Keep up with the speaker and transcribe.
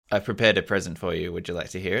I've prepared a present for you. Would you like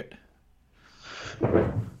to hear it?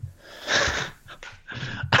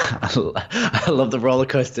 I love the roller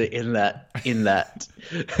coaster in that.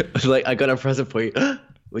 It's like, I got a present for you.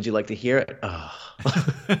 Would you like to hear it? Oh.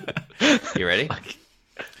 You ready?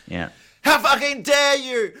 Yeah. How fucking dare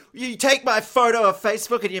you! You take my photo of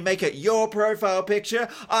Facebook and you make it your profile picture.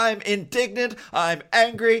 I'm indignant. I'm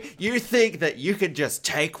angry. You think that you can just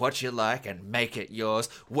take what you like and make it yours.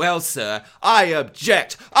 Well, sir, I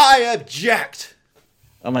object. I object!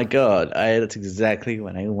 Oh my god, that's exactly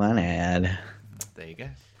what I wanted. There you go.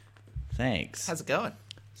 Thanks. How's it going?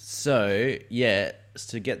 So, yeah,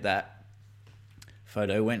 to get that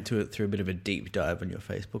photo, went through a bit of a deep dive on your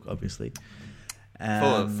Facebook, obviously.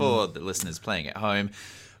 For the listeners playing at home,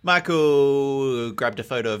 Michael grabbed a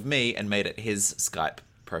photo of me and made it his Skype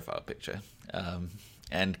profile picture,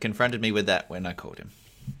 and confronted me with that when I called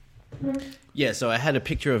him. Yeah, so I had a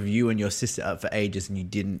picture of you and your sister up for ages, and you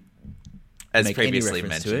didn't As make previously any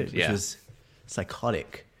reference mentioned, to it, which was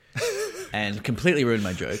psychotic and completely ruined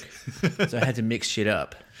my joke. So I had to mix shit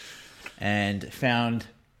up and found,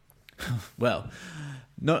 well,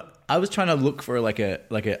 I was trying to look for like an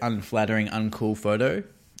unflattering, uncool photo.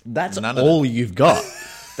 That's all you've got.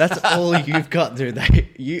 That's all you've got, dude.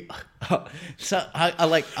 So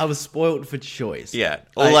I was spoiled for choice. Yeah,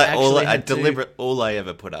 all I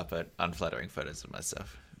ever put up are unflattering photos of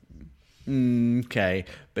myself. Okay,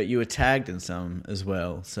 but you were tagged in some as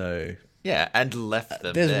well, so yeah, and left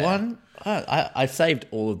them. There's one. I saved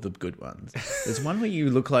all of the good ones. There's one where you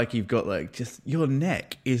look like you've got like just your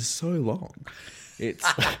neck is so long. It's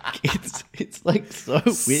it's like so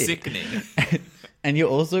weird, sickening, and you're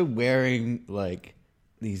also wearing like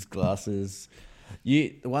these glasses.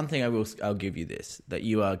 The one thing I'll give you this, that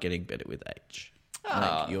you are getting better with age.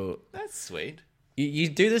 Oh, that's sweet. You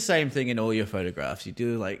do the same thing in all your photographs. You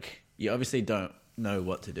do like, you obviously don't know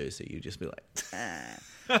what to do, so you just be like,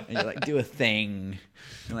 and you like do a thing,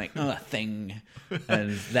 you're like, oh, a thing,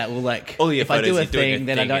 and that will like, all your if I do a you're doing thing,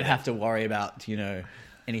 then I thing don't have to worry about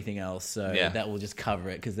anything else. So Yeah. that will just cover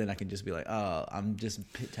it, because then I can just be like, oh, I'm just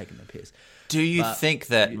taking the piss. Do you think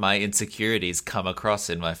that my insecurities come across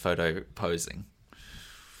in my photo posing?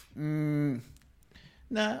 No,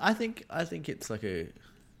 I think it's like a.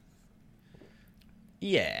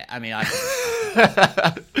 Yeah, I mean,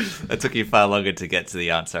 That took you far longer to get to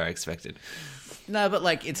the answer I expected. No, but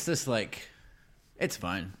like, it's just like, it's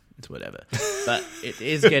fine, it's whatever. But it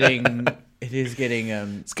is getting, It's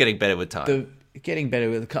getting better with time. Getting better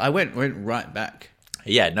with. I went right back.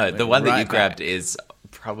 Yeah, no, the one that you right grabbed back. is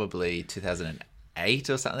probably 2008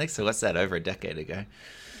 or something. So what's that? Over a decade ago.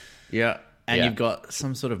 Yeah, and Yeah. you've got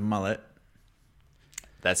some sort of mullet,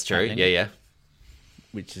 That's true. think. Yeah.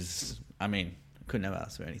 which is, I mean, couldn't have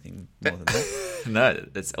asked for anything more than that. No,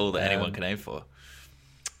 that's all that anyone can aim for.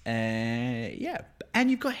 Yeah, and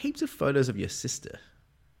you've got heaps of photos of your sister,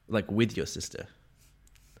 like with your sister.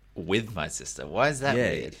 With my sister. Why is that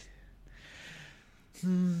weird?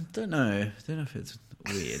 Don't know if it's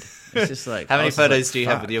weird. It's just like, How I many was just photos like, do you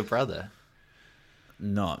have fuck. with your brother?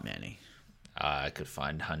 Not many. I could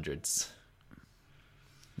find hundreds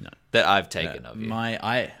No. that I've taken of you.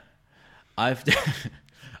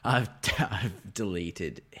 I've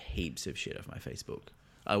deleted heaps of shit off my Facebook.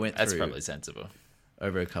 I went That's through probably sensible.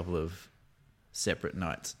 over a couple of separate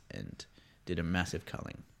nights and did a massive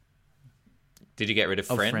culling Did you get rid of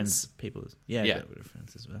of friends? friends, people. Yeah, Yeah. I got rid of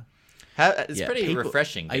friends as well. It's Yeah, pretty people-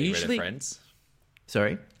 refreshing I getting usually- rid of friends.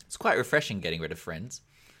 Sorry. It's quite refreshing getting rid of friends.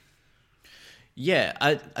 Yeah,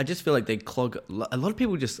 I just feel like they clog. A lot of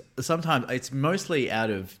people just, sometimes it's mostly out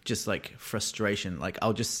of just like frustration. Like,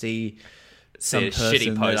 I'll just see some a person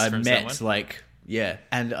shitty that post I from met, someone? like, yeah,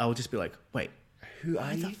 and I'll just be like, wait, who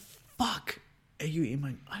are you? The fuck are you in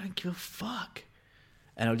my? I don't give a fuck,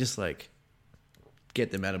 and I'll just like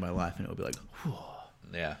get them out of my life, and it'll be like, whew,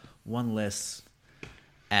 Yeah. one less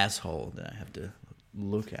asshole that I have to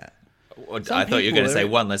look at. Well, Some I thought you were people going to say are-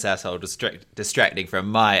 one less asshole distracting from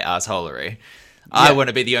my assholery. I want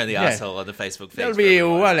to be the only asshole on the Facebook feed. There'll for be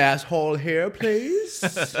everyone. one asshole here,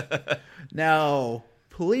 please. Now,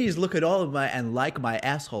 please look at all of my and like my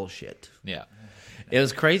asshole shit. Yeah. It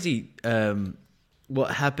was crazy.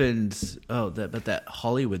 What happened? Oh, but that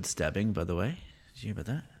Hollywood stabbing, by the way. Did you hear about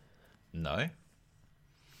that? No.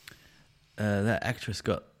 That actress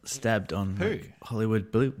got stabbed on Who? like,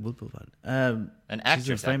 Hollywood Boulevard. An actress.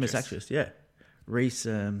 She's a famous actress. Yeah, Reese.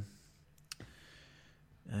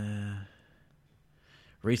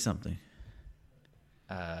 Reese something.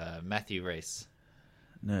 Matthew Reese.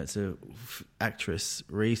 No, it's a actress.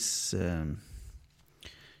 Reese.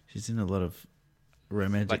 She's in a lot of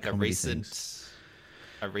romantic Like a comedy recent, things.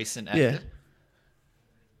 a recent actor. Yeah.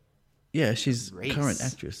 Yeah, she's Reese. current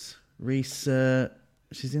actress. Reese,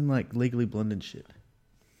 she's in like Legally Blonde and shit.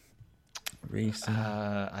 Reese.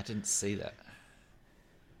 I didn't see that.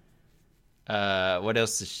 What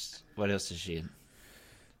else is she in?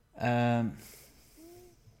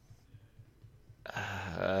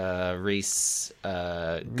 Reese.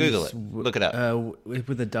 Google it. Look it up.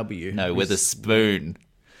 With a W. No, with a spoon.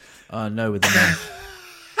 Oh, no, with a knife.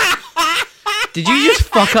 Did you just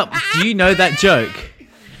fuck up? Do you know that joke?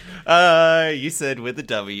 You said with a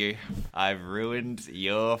W. I've ruined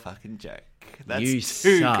your fucking joke. That's You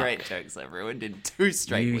two suck. great jokes I've ruined in 2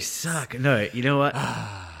 straight You weeks. suck. No, you know what?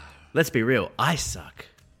 Let's be real. I suck.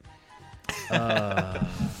 That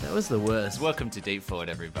was the worst. Welcome to Deep Forward,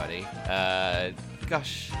 everybody.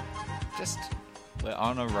 Gosh, we're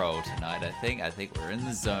on a roll tonight, I think. I think we're in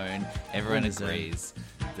the zone. Everyone in the agrees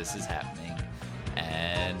this is happening.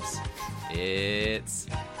 And it's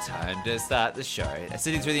time to start the show.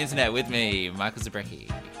 Sitting through the internet with me, Michael Zabrecki.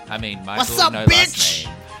 Michael, What's up, no bitch? last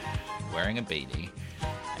name. Wearing a beanie.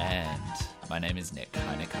 And my name is Nick.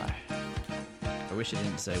 Hi, Nick. Hi. I wish I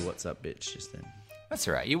didn't say "What's up, bitch" just then. That's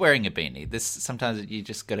all right. You're wearing a beanie. Sometimes you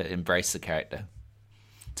just got to embrace the character.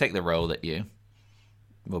 Take the role that you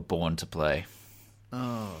were born to play.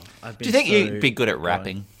 Oh, I've been. Do you think so you'd be good at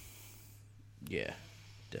rapping? Yeah,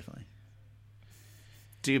 definitely.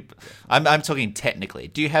 I'm talking technically.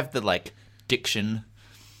 Do you have the diction?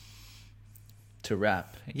 To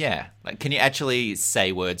rap. Yeah. Can you actually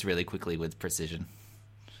say words really quickly with precision?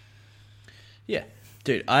 Yeah,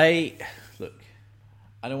 dude. I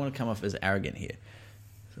don't want to come off as arrogant here,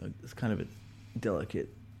 so it's kind of a delicate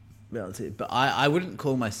balance here. But I wouldn't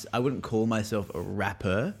call myself a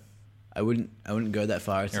rapper. I wouldn't go that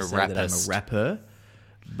far as to say that I'm a rapper.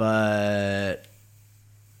 But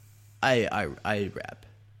I rap.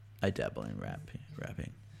 I dabble in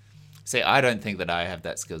rapping. See, I don't think that I have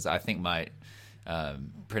that skills. I think my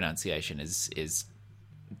pronunciation is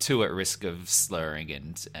too at risk of slurring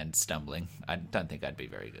and stumbling. I don't think I'd be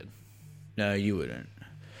very good. No, you wouldn't.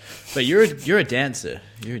 But you're a dancer.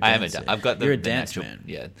 You're a dancer. I am I've got You're a the dance natural, man.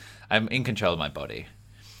 Yeah, I'm in control of my body.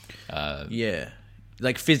 Yeah,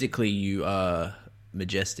 like physically, you are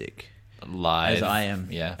majestic. Live, As I am.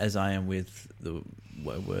 Yeah, As I am with the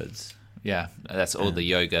words. yeah. That's all the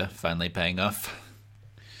yoga finally paying off.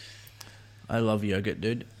 I love yogurt,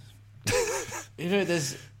 dude.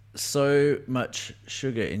 There's so much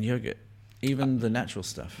sugar in yogurt, even the natural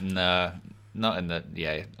stuff. No, not in the.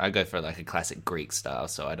 Yeah, I go for a classic Greek style,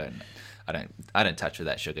 so I don't touch with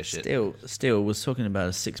that sugar shit. Still was talking about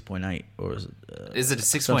a 6.8 or Is it a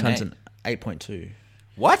 6.8? sometimes an 8.2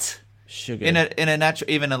 What? sugar In a natural,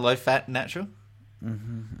 even a low fat natural.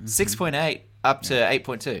 6.8 up to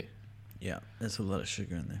 8.2. Yeah, there's a lot of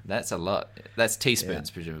sugar in there. That's a lot. That's teaspoons,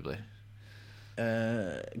 presumably.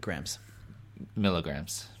 Grams,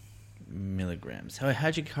 Milligrams. milligrams.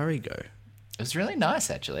 How'd your curry go? It was really nice,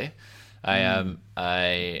 actually.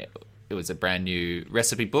 It was a brand new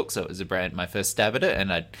recipe book, so it was my first stab at it,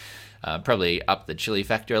 and I'd probably up the chili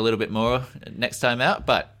factor a little bit more next time out.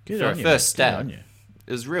 But Good for on a you, first mate. Good on stab, you.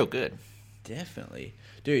 it was real good. Definitely,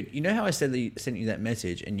 dude. You know how I sent you that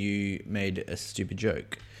message, and you made a stupid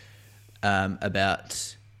joke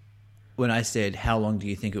about when I said, "How long do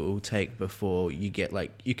you think it will take before you get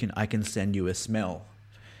I can send you a smell?"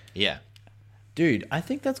 Yeah. Dude, I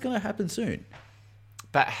think that's gonna happen soon.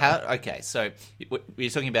 But how? Okay, so you're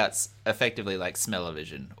talking about effectively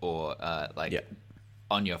smell-o-vision or Yeah.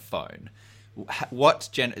 on your phone.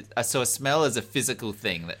 So a smell is a physical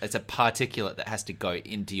thing. It's a particulate that has to go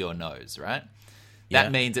into your nose, right? Yeah.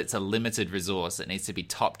 That means it's a limited resource that needs to be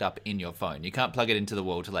topped up in your phone. You can't plug it into the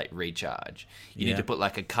wall to recharge. You need Yeah. to put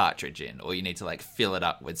a cartridge in, or you need to fill it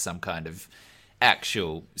up with some kind of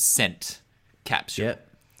actual scent capsule. Yep,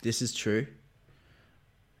 this is true.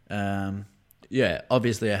 Yeah,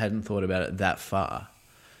 obviously I hadn't thought about it that far.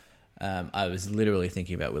 I was literally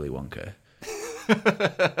thinking about Willy Wonka.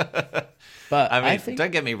 But I mean, I think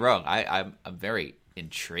don't get me wrong. I'm very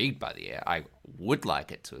intrigued by the air. I would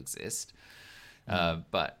like it to exist,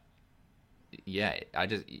 but yeah,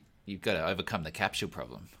 you've got to overcome the capsule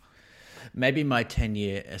problem. maybe my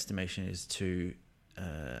 10-year estimation is too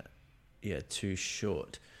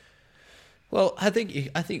short. Well, I think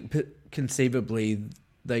conceivably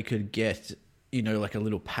they could get a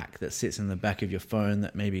little pack that sits in the back of your phone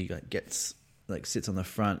that maybe sits on the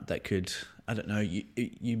front that could, I don't know,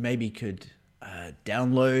 you maybe could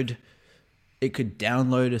download. It could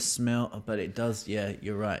download a smell, but it does. Yeah,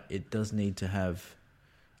 you're right. It does need to have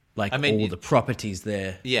like I mean, all the properties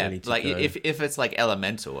there. Yeah, ready to like go. if it's like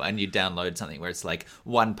elemental and you download something where it's like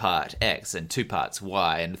 1 part X and 2 parts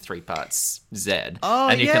Y and 3 parts Z, Oh,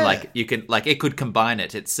 and you yeah. can it could combine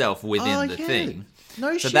it itself within Oh, the yeah. thing.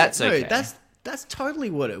 No So shit. that's No, okay. that's totally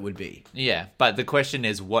what it would be. Yeah, but the question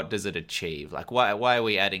is, what does it achieve? Like, why are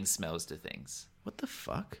we adding smells to things? What the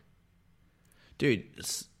fuck, dude?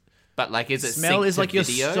 But like, is it Smell synced is to like your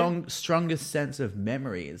video? strongest sense of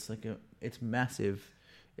memory. It's like it's massive.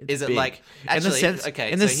 It's Is it big. like- in actually, the sense?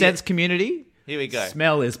 okay, in the so here- sense community, Here we go.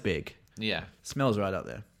 smell is big. Yeah, Smells right up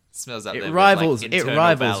there. smells up It there. rivals. With, It like,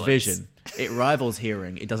 rivals internal balance. vision. It rivals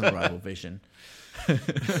hearing. It doesn't rival vision.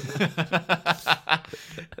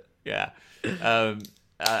 Yeah.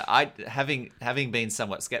 I having been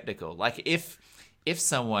somewhat skeptical. Like if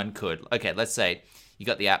someone could, okay, let's say you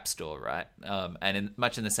got the App Store, right? And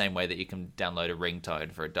much in the same way that you can download a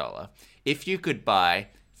ringtone for $1, if you could buy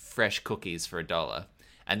fresh cookies for $1,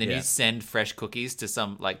 and then Yeah. you send fresh cookies to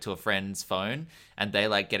to a friend's phone, and they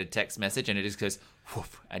like get a text message, and it just goes, whoop,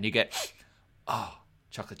 and you get, oh,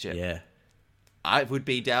 chocolate chip. Yeah. I would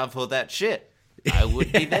be down for that shit. I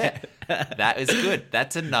would be there. That is good.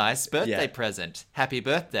 That's a nice birthday Yeah. present. Happy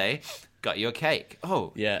birthday. Got you a cake.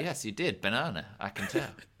 Oh, Yeah. yes, you did. Banana. I can tell.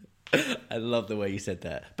 I love the way you said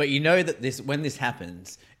that. But you know that when this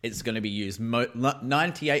happens, it's going to be used.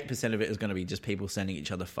 98% of it is going to be just people sending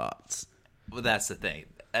each other farts. Well, that's the thing.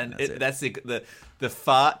 And That's it. that's the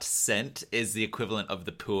fart scent is the equivalent of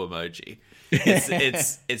the poo emoji.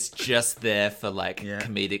 It's just there for like Yeah.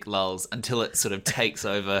 comedic lulls until it sort of takes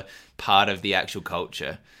over part of the actual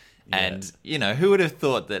culture. And who would have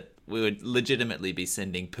thought that we would legitimately be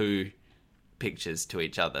sending poo pictures to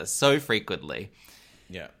each other so frequently?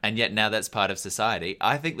 Yeah. And yet now that's part of society.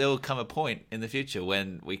 I think there will come a point in the future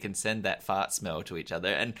when we can send that fart smell to each other,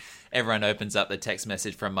 and everyone opens up the text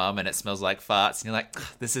message from mum and it smells like farts, and you're like,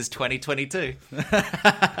 this is 2022.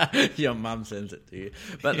 Your mum sends it to you.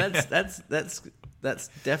 But that's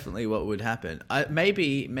definitely what would happen.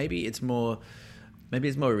 Maybe it's more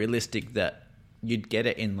realistic that you'd get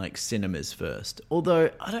it in like cinemas first. Although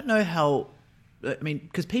I don't know how. I mean,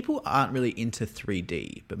 because people aren't really into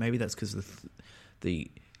 3D, but maybe that's because the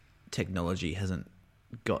technology hasn't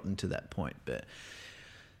gotten to that point. But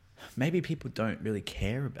maybe people don't really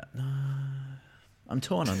care about. No, I'm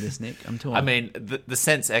torn on this, Nick. I'm torn. I mean, the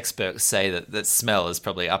sense experts say that smell is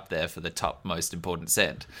probably up there for the top most important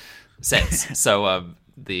sense. So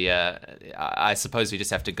I suppose we just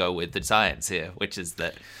have to go with the science here, which is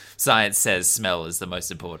that science says smell is the most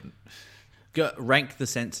important. Rank the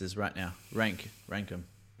senses right now. Rank them.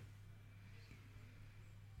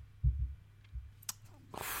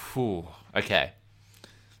 Ooh, okay.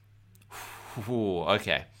 Ooh,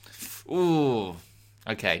 okay. Ooh,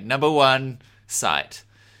 okay. Number 1, sight.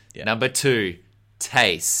 Yeah. Number 2,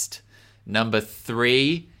 taste. Number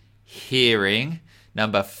 3, hearing.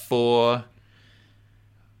 Number 4,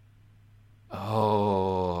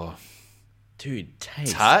 oh, Dude,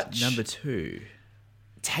 taste. Touch? Number 2.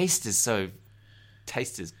 taste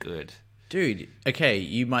is good. Dude, okay,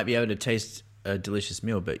 you might be able to taste a delicious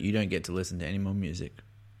meal, but you don't get to listen to any more music.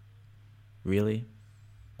 Really?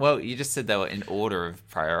 Well, you just said they were in order of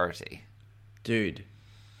priority. Dude,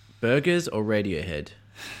 burgers or Radiohead?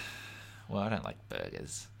 Well, I don't like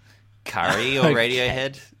burgers. Curry or Okay.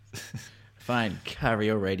 Radiohead? Fine, curry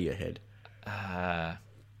or Radiohead.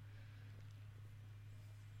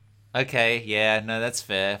 Okay, yeah, no, that's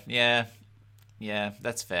fair. Yeah,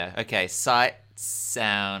 that's fair. Okay, sight,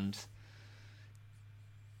 sound,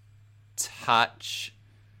 touch,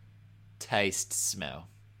 taste, smell,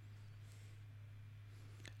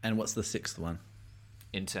 And what's the 6th one?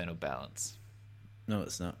 internal balance. No,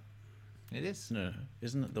 it's not. It is. No,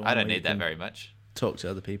 isn't it the one I don't where you need that can very much. talk to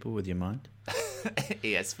other people with your mind?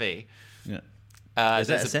 ESV. Yeah. There's Is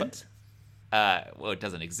that a bu- sense? Well, it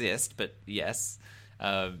doesn't exist, but yes.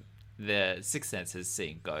 The Sixth Sense is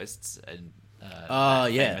seeing ghosts and Oh,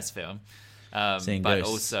 that yeah. famous film. Seeing but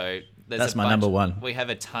ghosts. also there's That's a my bunch- number 1. We have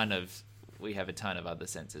a ton of other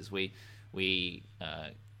senses. We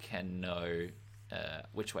can know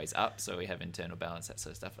which way's up, so we have internal balance, that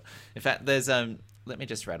sort of stuff. In fact, there's let me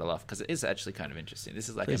just rattle off because it is actually kind of interesting. This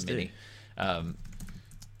is like Please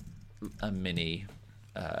a mini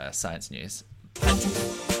science news.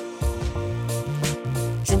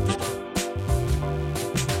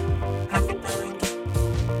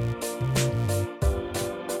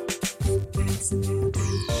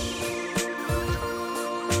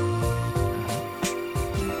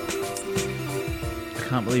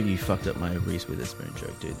 can't believe you fucked up my Reese Witherspoon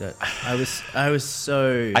joke, dude. That I was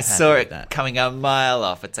so. I saw happy it with that. coming a mile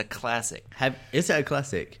off. It's a classic. Is that a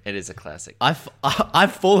classic? It is a classic.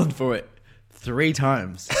 I've fallen for it 3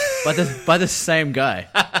 times by the same guy.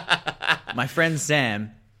 My friend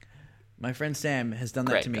Sam has done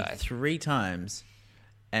that Great to me guy. 3 times,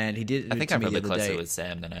 and he did it I think to I'm me probably the other closer day. with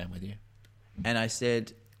Sam than I am with you. And I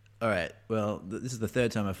said, "All right, well, this is the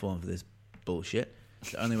 3rd time I've fallen for this bullshit.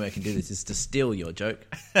 The only way I can do this is to steal your joke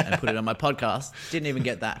and put it on my podcast." Didn't even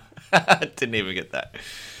get that. Didn't even get that.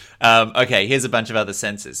 Okay, here's a bunch of other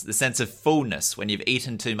senses. The sense of fullness. When you've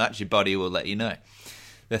eaten too much, your body will let you know.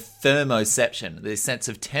 The thermoception, the sense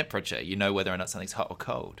of temperature. You know whether or not something's hot or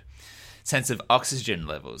cold. Sense of oxygen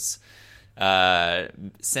levels.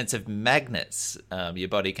 Sense of magnets. Your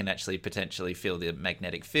body can actually potentially feel the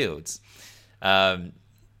magnetic fields.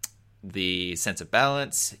 The sense of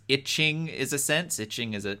balance. Itching is a sense.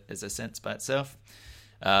 Itching is a sense by itself.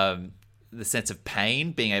 The sense of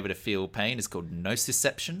pain, being able to feel pain, is called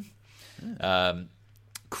nociception.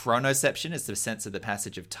 Chronoception is the sense of the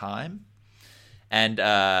passage of time. And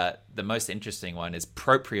the most interesting one is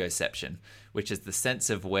proprioception, which is the sense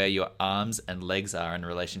of where your arms and legs are in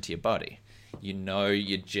relation to your body. You know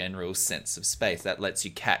your general sense of space. That lets you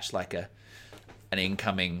catch like an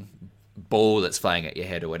incoming ball that's flying at your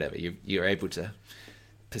head or whatever. You're able to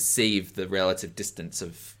perceive the relative distance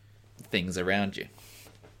of things around you.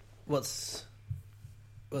 What's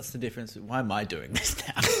the difference? Why am I doing this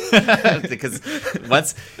now? Because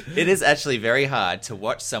once it is actually very hard to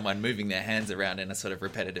watch someone moving their hands around in a sort of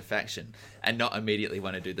repetitive fashion and not immediately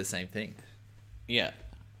want to do the same thing. Yeah,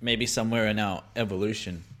 maybe somewhere in our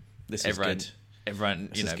evolution, this is good. Everyone,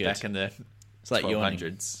 This is good. back in the It's like yawning.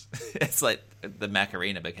 1200s, it's like the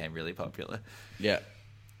Macarena became really popular. Yeah.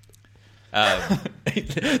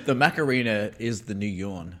 The Macarena is the new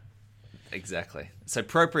yawn. Exactly. So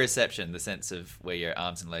proprioception, the sense of where your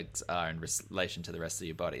arms and legs are in relation to the rest of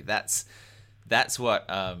your body. That's what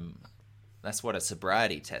a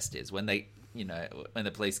sobriety test is. When when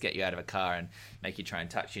the police get you out of a car and make you try and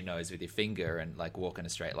touch your nose with your finger and like walk in a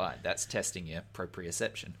straight line, that's testing your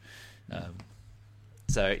proprioception.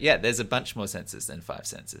 So yeah, there's a bunch more senses than 5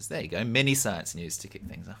 senses. There you go. Mini science news to kick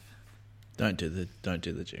things off. Don't do the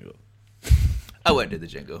jingle. I won't do the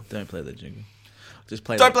jingle. Don't play the jingle. Just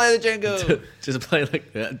play. Don't play the jingle. Just play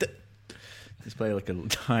like. Just play like a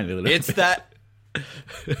tiny little. It's that.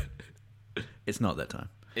 It's not that time.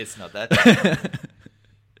 It's not that.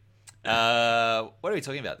 What are we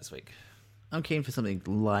talking about this week? I'm keen for something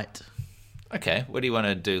light. Okay, what do you want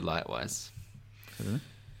to do light-wise? I don't know.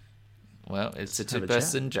 Well, it's a Let's have a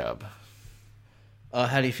two-person job. Oh,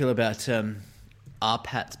 how do you feel about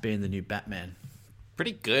R-Pat being the new Batman?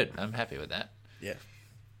 Pretty good. I'm happy with that. Yeah.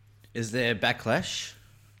 Is there backlash?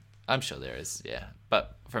 I'm sure there is, yeah.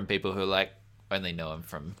 But from people who only know him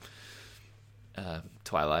from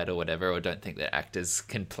Twilight or whatever, or don't think that actors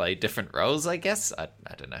can play different roles, I guess. I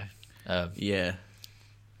don't know. Yeah.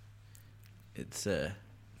 It's I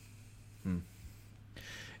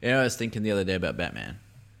was thinking the other day about Batman.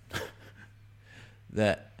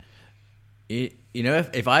 That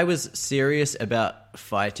if I was serious about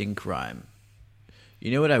fighting crime,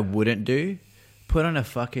 you know what I wouldn't do? Put on a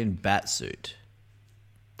fucking bat suit.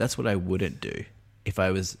 That's what I wouldn't do if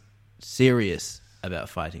I was serious about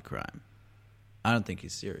fighting crime. I don't think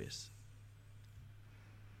he's serious.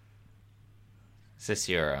 Is this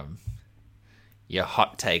your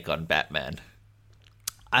hot take on Batman?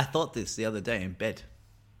 I thought this the other day in bed.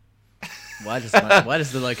 Why does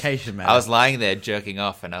the location matter? I was lying there jerking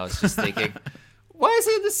off, and I was just thinking, why is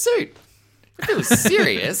he in the suit? If it was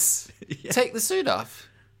serious, take the suit off.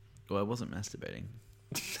 Well, I wasn't masturbating.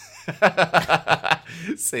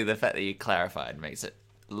 See, the fact that you clarified makes it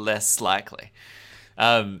less likely.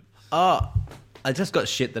 I just got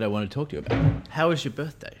shit that I want to talk to you about. How was your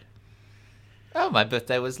birthday? Oh, my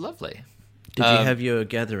birthday was lovely. Did you have your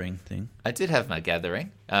gathering thing? I did have my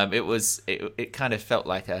gathering. It kind of felt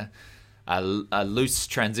like a loose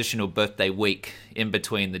transitional birthday week in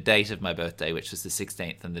between the date of my birthday, which was the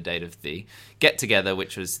 16th, and the date of the get-together,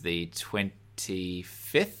 which was the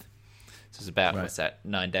 25th. So it was about, Right.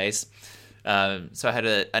 9 days. So I had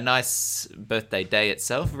a nice birthday day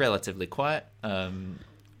itself, relatively quiet.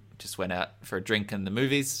 Just went out for a drink and the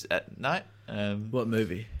movies at night. What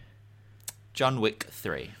movie? John Wick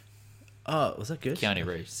 3. Oh, was that good? Keanu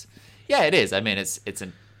Reeves. Yeah, it is. I mean, it's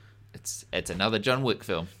another John Wick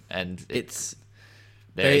film, and It's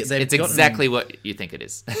it's they've gotten- exactly what you think it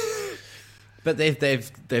is. But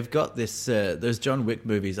they've got this those John Wick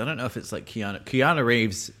movies. I don't know if it's like Keanu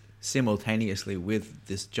Reeves simultaneously with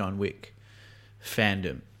this John Wick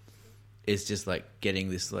fandom. is just like getting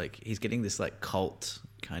this like cult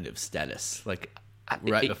kind of status, like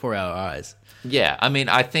right before our eyes. Yeah, I mean,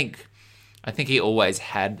 I think he always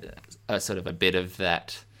had a sort of a bit of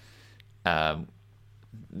that,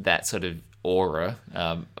 that sort of aura,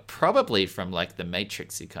 probably from like the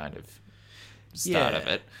Matrixy kind of start of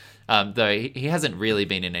it. Though he hasn't really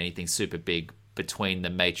been in anything super big between the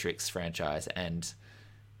Matrix franchise and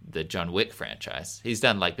the John Wick franchise. He's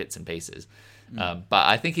done like bits and pieces, but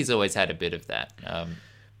I think he's always had a bit of that.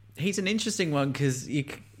 He's an interesting one because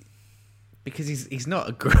he's not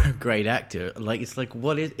a great actor. Like it's like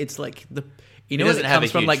it's like the He when doesn't it have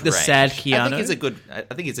comes a from huge like the range. sad Keanu. I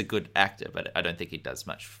think he's a good actor, but I don't think he does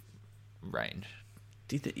much range.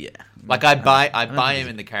 Do you think? Yeah. Like I buy him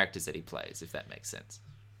in the characters that he plays, if that makes sense.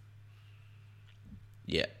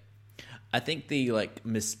 Yeah. I think the like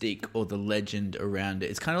mystique or the legend around it,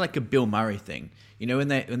 it's kind of like a Bill Murray thing. You know, when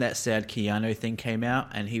that sad Keanu thing came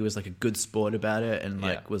out and he was like a good sport about it and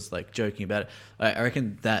like was like joking about it. I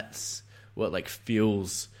reckon that's what like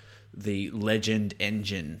fuels the legend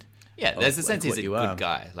engine. Yeah, there's a sense like, he's a good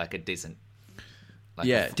guy, like a decent.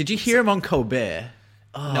 Like Did you hear him on Colbert?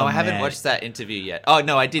 Oh, no, I haven't man. watched that interview yet. Oh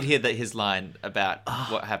no, I did hear that his line about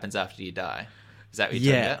what happens after you die. Is that what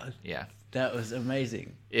you're talking about? Yeah. That was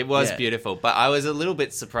amazing. It was beautiful, but I was a little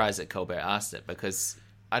bit surprised that Colbert asked it because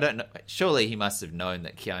I don't know. Surely he must have known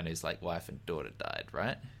that Keanu's like wife and daughter died,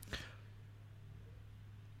 right?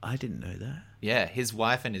 I didn't know that. Yeah, his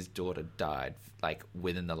wife and his daughter died like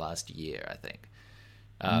within the last year, I think.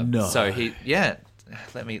 No. So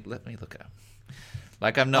let me look it up.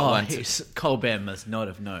 Like I'm not one to. Colbert must not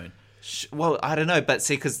have known. Well, I don't know, but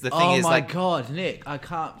see, because the thing is, like, God, Nick, I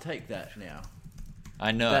can't take that now.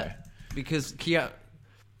 I know. Because Keanu,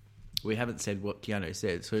 we haven't said what Keanu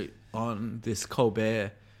said. So on this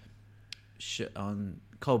Colbert, on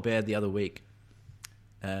Colbert the other week,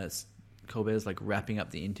 Colbert's like wrapping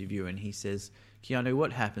up the interview, and he says, "Keanu,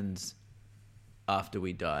 what happens after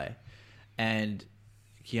we die?" And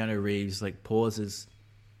Keanu Reeves like pauses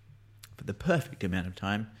for the perfect amount of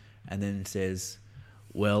time, and then says,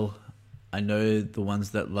 "Well, I know the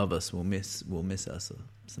ones that love us will miss us." Or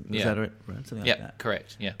something. Is that right? Something like that.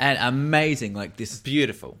 Correct. Yeah, and amazing, like this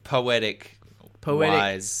beautiful, poetic,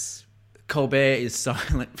 wise. Colbert is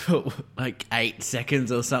silent for like 8 seconds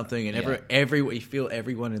or something, and you feel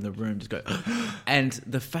everyone in the room just go, and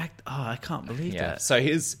the fact, I can't believe that. So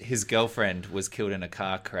his girlfriend was killed in a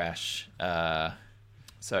car crash.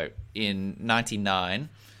 So in '99,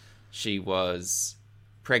 she was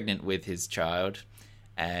pregnant with his child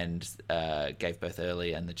and gave birth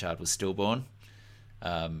early, and the child was stillborn.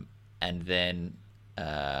 And then,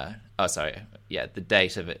 the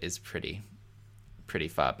date of it is pretty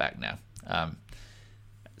far back now.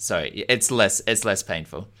 So it's less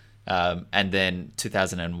painful. And then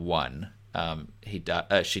 2001,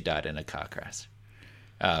 she died in a car crash.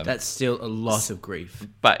 That's still a lot of grief.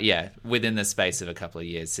 But yeah, within the space of a couple of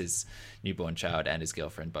years, his newborn child and his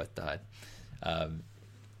girlfriend both died.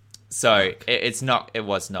 So it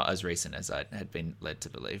was not as recent as I had been led to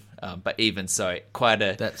believe. But even so,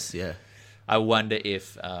 I wonder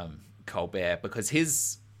if Colbert, because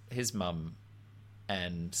his mum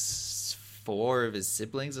and 4 of his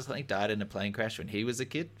siblings or something died in a plane crash when he was a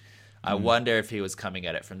kid. I wonder if he was coming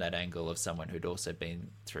at it from that angle of someone who'd also been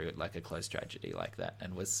through like a close tragedy like that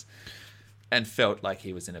and felt like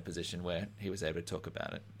he was in a position where he was able to talk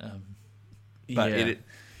about it. But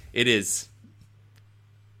it is.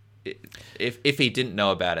 If he didn't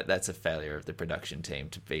know about it, that's a failure of the production team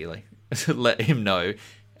to be like to let him know,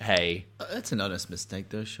 hey, that's an honest mistake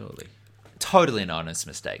though, surely. Totally an honest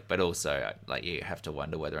mistake, but also like you have to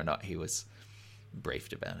wonder whether or not he was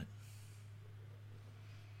briefed about it.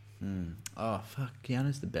 Oh fuck,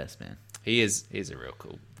 Keanu's the best, man. He's a real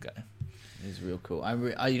cool guy. He's real cool.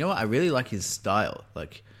 You know what? I really like his style.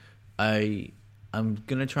 Like, I'm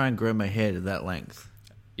gonna try and grow my hair to that length.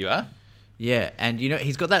 You are? Yeah, and you know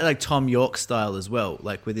he's got that like Tom York style as well,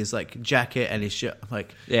 like with his like jacket and his shirt.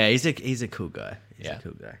 Like, yeah, he's a cool guy. He's a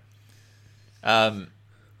cool guy. I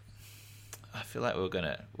feel like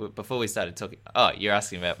before we started talking. Oh, you're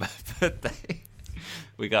asking about my birthday.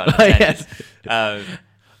 We got it. Yes.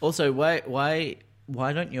 Also, why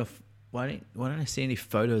don't I see any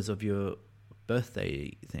photos of your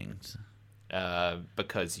birthday things?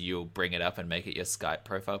 Because you'll bring it up and make it your Skype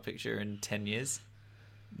profile picture in 10 years.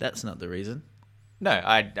 That's not the reason. No,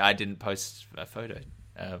 I didn't post a photo.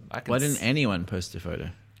 Why didn't anyone post a photo?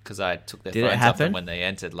 Because I took their Did phones it off happen? them when they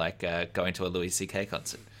entered, like going to a Louis C.K.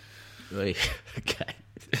 concert. Okay.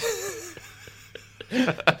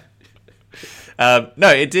 No,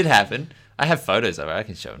 it did happen. I have photos of it. I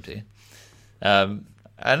can show them to you.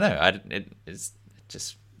 I don't know. It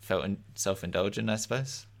just felt self-indulgent, I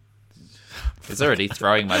suppose. I was already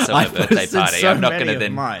throwing myself a birthday posted party. so I'm not many going to of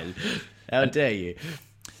then. mine. How dare you?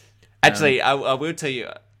 Actually, I will tell you.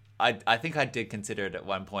 I think I did consider it at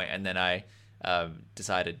one point, and then I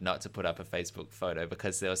decided not to put up a Facebook photo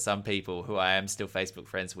because there were some people who I am still Facebook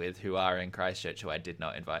friends with who are in Christchurch who I did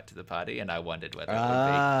not invite to the party, and I wondered whether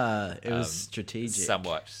It was strategic.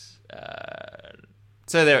 somewhat.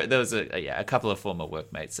 So there was a couple of former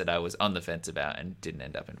workmates that I was on the fence about and didn't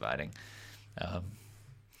end up inviting.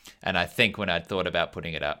 And I think when I thought about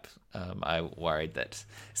putting it up, I worried that,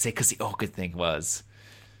 because the awkward thing was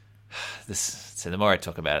this. So the more I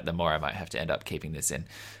talk about it, the more I might have to end up keeping this in.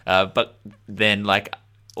 But then, like,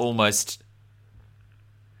 almost,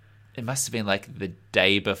 it must have been like the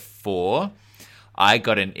day before, I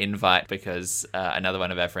got an invite because another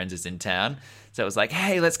one of our friends is in town. So it was like,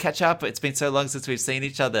 hey, let's catch up. It's been so long since we've seen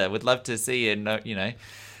each other. Would love to see you,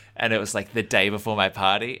 And it was like the day before my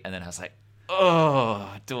party. And then I was like, oh,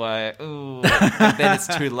 do I? Ooh. And then it's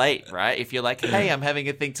too late, right? If you're like, hey, I'm having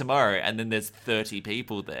a thing tomorrow, and then there's 30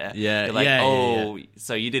 people there. Yeah, You're like, yeah.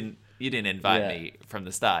 so you didn't invite me from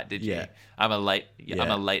the start, did you? Yeah. I'm a late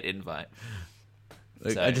invite.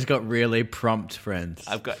 Look, So- I just got really prompt friends.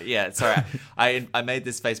 Sorry. I made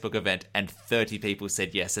this Facebook event and 30 people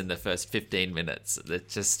said yes in the first 15 minutes.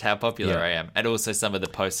 That's just how popular Yeah. I am. And also some of the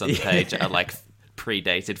posts on the page are like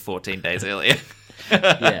predated 14 days earlier.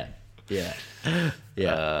 Yeah.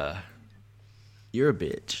 You're a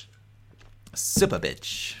bitch. Super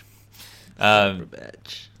bitch.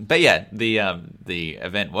 Bitch. But yeah, the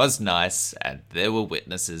event was nice, and there were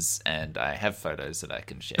witnesses, and I have photos that I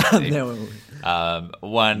can share with you.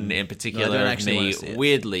 One in particular don't of actually me wanna see it.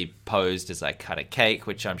 weirdly posed as I cut a cake,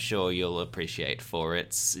 which I'm sure you'll appreciate for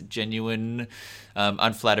its genuine,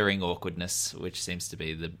 unflattering awkwardness, which seems to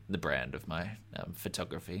be the brand of my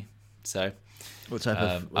photography. So What type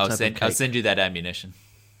of? I'll send you that ammunition.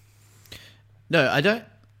 No, I don't.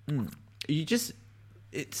 You just.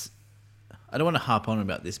 It's. I don't want to harp on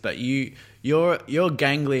about this, but you're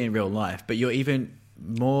gangly in real life, but you're even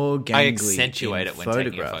more gangly. I accentuate in it when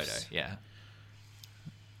photographs. taking a photo.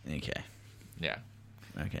 Yeah. Okay. Yeah.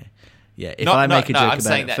 Okay. Yeah. If I make a joke I'm about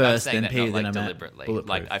saying it that, first, I'm saying then that not, Peter, then I'm deliberately. bulletproof.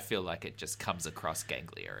 Like I feel like it just comes across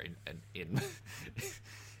ganglier in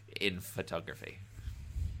in photography.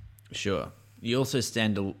 Sure. You also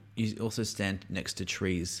stand next to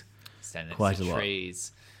trees. Standing Quite next to a lot.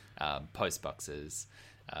 trees, post boxes,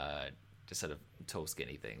 just sort of tall,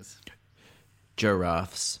 skinny things.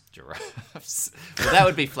 Giraffes. Giraffes. Well, that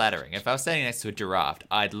would be flattering. If I was standing next to a giraffe,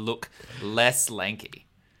 I'd look less lanky.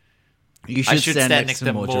 You I should should stand stand next next to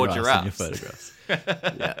to more more giraffes in your giraffes.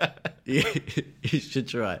 photographs. You should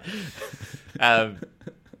try.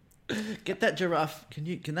 Get that giraffe.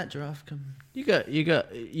 Can that giraffe come?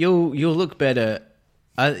 You'll look better.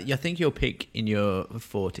 I think you'll peak in your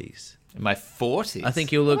 40s. In my 40s? I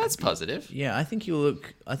think you'll look. Well, that's positive. Yeah, I think you'll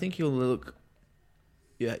look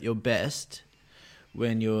at your best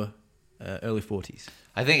when you're early 40s.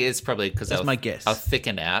 I think it's probably because That's my guess. I'll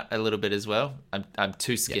thicken out a little bit as well. I'm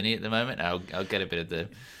too skinny at the moment. I'll get a bit of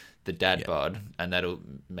the dad bod, and that'll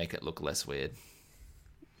make it look less weird.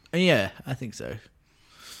 Yeah, I think so.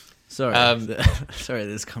 Sorry, sorry,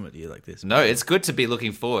 this coming to you like this. No, it's good to be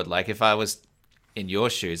looking forward. Like if I was in your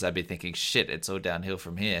shoes, I'd be thinking, shit, it's all downhill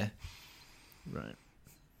from here. Right.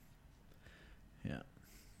 Yeah.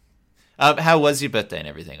 How was your birthday and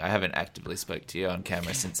everything? I haven't actively spoke to you on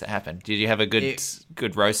camera since it happened. Did you have a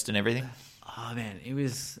good roast and everything? Oh man, it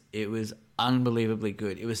was unbelievably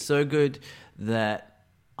good. It was so good that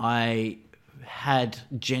I had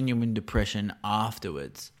genuine depression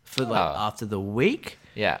afterwards for after the week.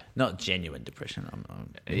 Yeah, Not genuine depression.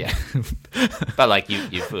 yeah. But like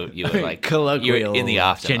you were like colloquial, you were in the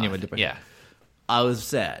aftermath. genuine depression. Yeah. I was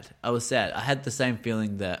sad. I had the same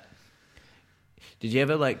feeling that. Did you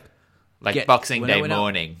ever like Boxing when I Day went up-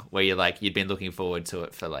 morning, where you'd been looking forward to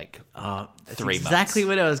it for like That's 3 months. exactly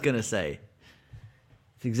what I was gonna say.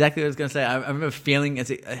 It's exactly what I was gonna say. I remember feeling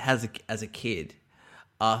as a kid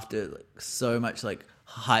after like, so much like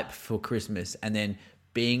hype for Christmas, and then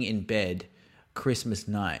being in bed Christmas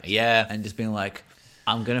night, Yeah. and just being like,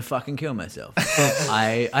 I'm gonna fucking kill myself.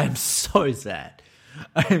 I'm so sad.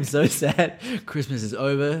 I am so sad. Christmas is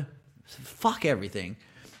over. Fuck everything.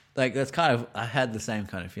 Like that's kind of I had the same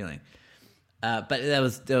kind of feeling. But that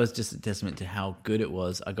was just a testament to how good it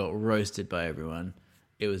was. I got roasted by everyone.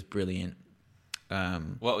 It was brilliant.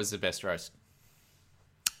 What was the best roast?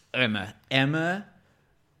 Emma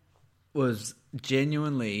was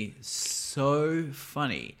genuinely so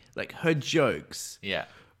funny. Like her jokes Yeah.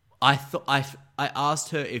 I thought I asked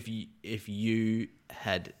her if you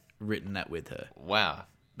had written that with her. Wow.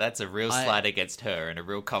 That's a real slight against her and a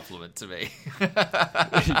real compliment to me.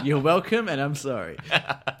 You're welcome, and I'm sorry.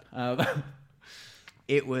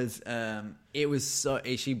 It was so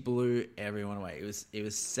she blew everyone away. It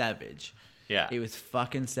was savage. Yeah. It was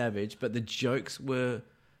fucking savage. But the jokes were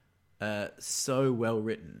so well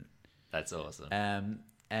written. That's awesome. And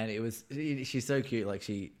it was she's so cute. Like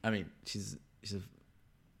she's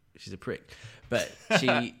a prick, but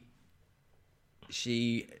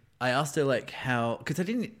I asked her like how, because I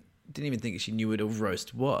didn't even think she knew what a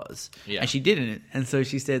roast was. Yeah. And she didn't. And so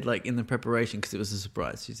she said like in the preparation, because it was a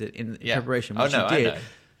surprise, she said in preparation what I know.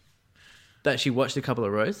 that she watched a couple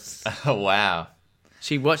of roasts. Oh, wow.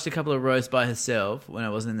 She watched a couple of roasts by herself when I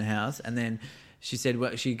wasn't in the house, and then she said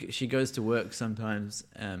she goes to work sometimes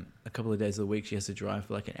a couple of days of the week. She has to drive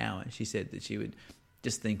for like an hour. She said that she would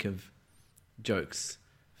just think of jokes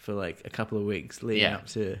for like a couple of weeks leading up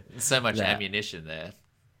to so much that. ammunition there.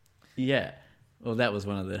 Yeah. Well, that was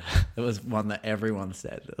one that everyone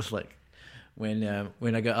said. It was like when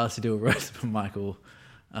I got asked to do a roast for Michael,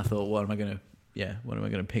 I thought, what am I gonna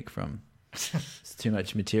pick from? It's too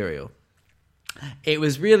much material. It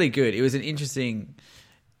was really good. It was an interesting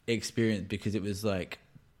experience because it was like,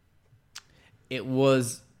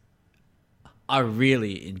 I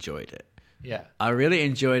really enjoyed it. Yeah. I really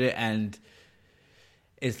enjoyed it, and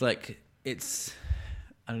it's like, I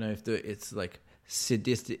don't know if it's like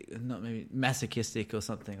sadistic, not maybe masochistic or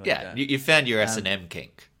something like that. Yeah, you found your S&M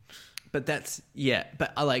kink. But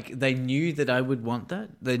but I like, they knew that I would want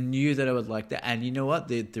that. They knew that I would like that. And you know what?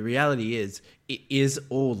 The reality is, it is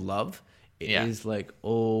all love. It is like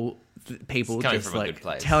all people just like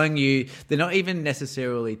telling you, they're not even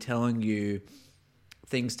necessarily telling you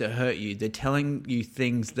things to hurt you. They're telling you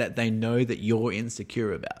things that they know that you're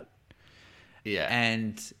insecure about. Yeah.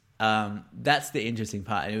 And that's the interesting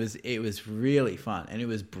part. And it was really fun, and it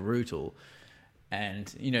was brutal.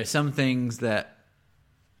 And, you know, some things that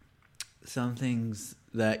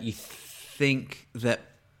you think that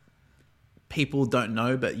people don't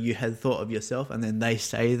know, but you had thought of yourself, and then they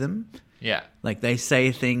say them. Yeah. Like they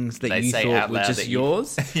say things that you thought were just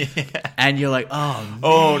yours. And you're like, oh, man,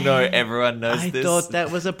 oh no, everyone knows this. I thought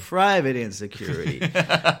that was a private insecurity.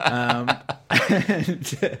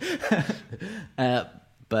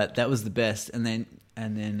 But that was the best. And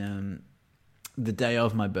then the day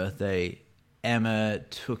of my birthday, Emma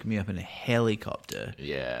took me up in a helicopter.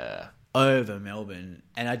 Yeah. Over Melbourne,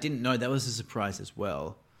 and I didn't know that was a surprise as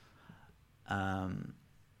well.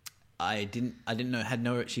 I didn't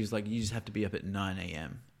know. She was like, you just have to be up at 9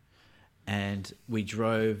 a.m. And we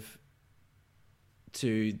drove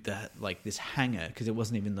to this hangar, because it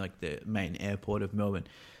wasn't even like the main airport of Melbourne.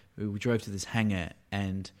 We drove to this hangar,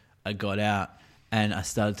 and I got out, and I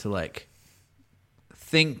started to like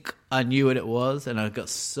think I knew what it was, and I got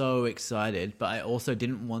so excited, but I also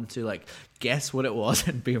didn't want to like guess what it was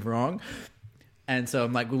and be wrong. And so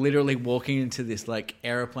I'm like literally walking into this like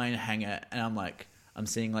airplane hangar, and I'm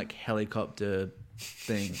seeing like helicopter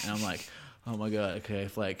thing, and I'm like, oh my god, okay,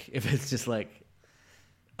 if it's just like,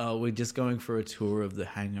 oh, we're just going for a tour of the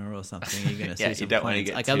hangar or something, you're gonna see some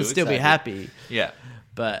planes. Like I would still be happy. Yeah.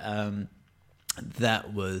 But I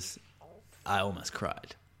almost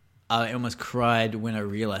cried. I almost cried when I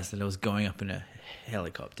realized that I was going up in a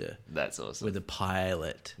helicopter. That's awesome. With a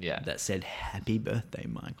pilot that said, "Happy birthday,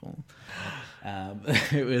 Michael."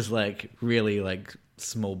 It was like really like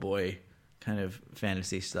small boy kind of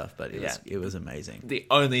fantasy stuff, but it was amazing. The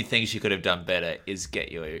only thing she could have done better is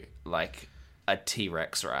get you like a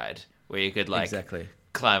T-Rex ride where you could like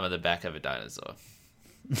climb on the back of a dinosaur.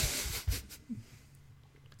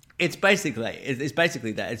 It's basically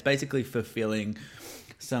that. It's basically fulfilling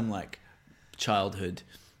some like childhood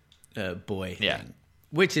boy thing,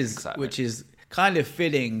 which is kind of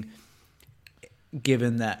fitting,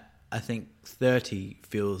 given that I think 30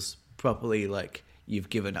 feels properly like you've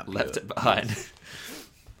given up, left it behind.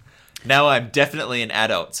 Now I'm definitely an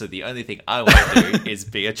adult, so the only thing I want to do is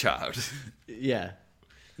be a child. Yeah,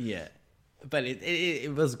 but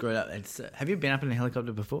it was grown up. Have you been up in a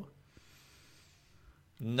helicopter before?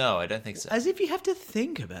 No, I don't think so. As if you have to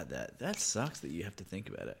think about that. That sucks that you have to think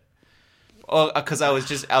about it. Oh, because I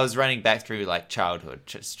was running back through like childhood,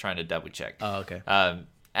 just trying to double check. Oh, okay.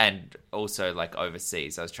 And also like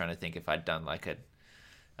overseas, I was trying to think if I'd done like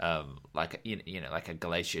a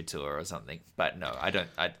glacier tour or something. But no, I don't.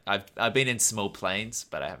 I've been in small planes,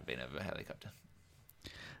 but I haven't been over a helicopter.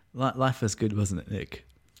 Life was good, wasn't it, Nick?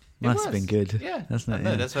 Must have been good. Yeah, that's not.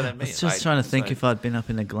 no, that's what I mean. I was just trying to think so- if I'd been up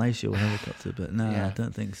in a glacial helicopter, but no, Yeah. I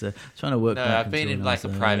don't think so. Trying to work. No, back I've been into in when I like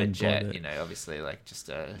was, a private in jet, Borbet. you know, obviously like just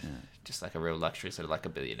like a real luxury, sort of like a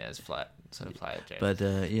billionaire's flight, sort of private jet. But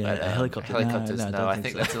a helicopter. Helicopters, no, no, I I don't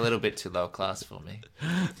think so. that's a little bit too low class for me.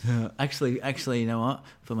 Actually, you know what?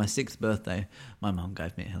 For my 6th birthday, my mum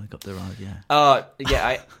gave me a helicopter ride. Yeah. Oh,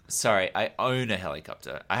 yeah, I own a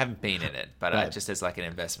helicopter. I haven't been in it, but Right. just as like an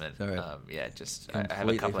investment. Sorry. I have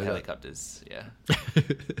a couple of Completely helicopters, yeah.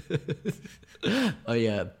 Oh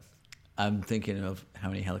yeah, I'm thinking of how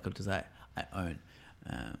many helicopters I own,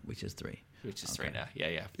 which is 3. Which is 3 now.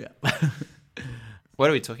 Yeah. Yeah. What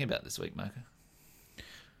are we talking about this week, Marco?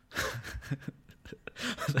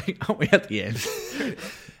 I think, aren't we at the end?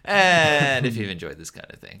 And if you've enjoyed this kind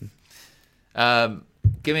of thing,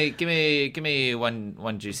 give me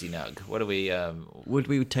one juicy nug. What do we? Would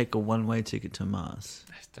we take a one-way ticket to Mars?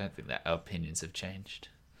 I don't think that our opinions have changed.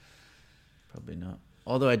 Probably not.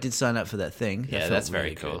 Although I did sign up for that thing. That Yeah, felt that's very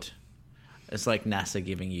really cool. good. It's like NASA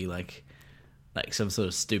giving you like some sort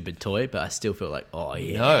of stupid toy, but I still feel like, oh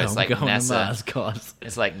yeah, No, it's I'm like going NASA. to Mars, guys.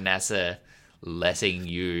 It's like NASA letting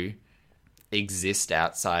you exist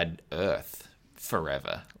outside Earth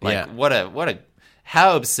forever. Like Yeah. what a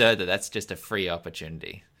how absurd that's just a free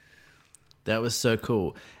opportunity. That was so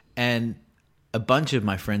cool, and a bunch of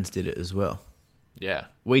my friends did it as well. Yeah.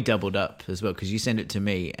 We doubled up as well because you sent it to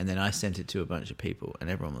me, and then I sent it to a bunch of people, and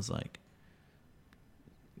everyone was like,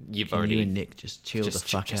 You've "Can already you and Nick just chill the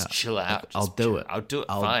fuck just out? chill out. I'll Just do chill. it. I'll do it.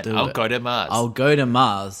 I'll Fine. do I'll it. go to Mars. I'll go to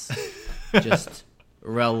Mars. Just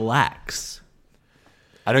relax."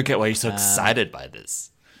 I don't get why you're so excited by this.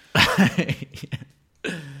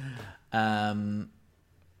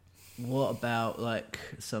 What about like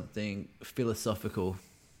something philosophical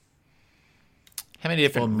How many or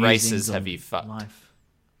different musings races have on you fucked? life?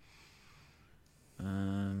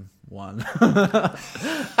 One.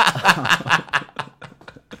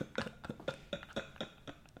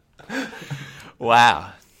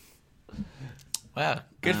 Wow.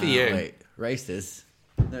 Good for you. Wait, races?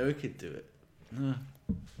 No, we could do it.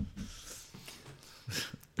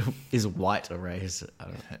 Is white a race? I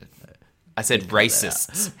don't know. I said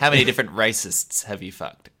racists. How many different racists have you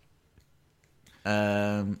fucked?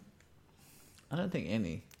 I don't think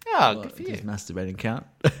any. Oh, Well, good for does you. masturbating count?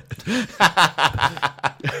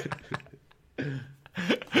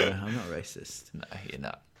 No, I'm not racist. No, you're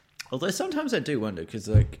not. Although sometimes I do wonder because,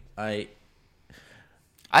 like, I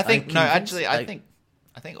think no. convinced, Actually, I like-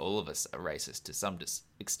 think all of us are racist to some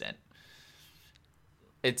extent.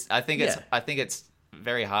 I think it's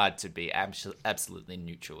very hard to be absolutely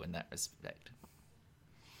neutral in that respect.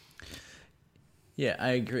 yeah, I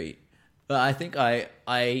agree. But I think I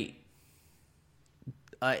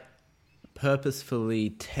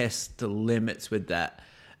purposefully test the limits with that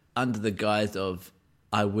under the guise of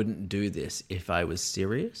I wouldn't do this if I was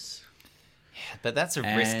serious. But that's a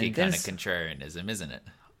And risky kind of there's- contrarianism, isn't it?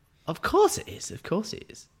 Of course it is. Of course it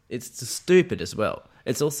is. It's just stupid as well.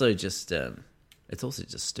 It's also just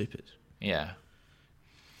stupid Yeah.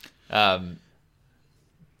 and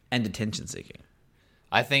attention seeking.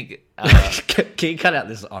 I think Can you cut out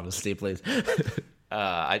this honesty, please?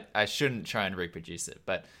 I shouldn't try and reproduce it,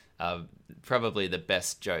 but probably the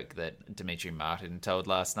best joke that Dimitri Martin told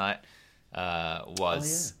last night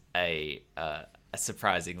was a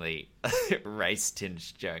surprisingly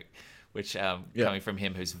race-tinged joke, which coming from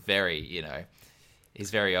him, who's very,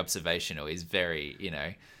 he's very observational, he's very,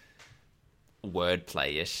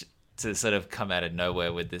 wordplay-ish, to sort of come out of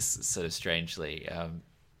nowhere with this sort of strangely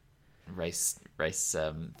race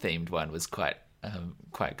themed one was quite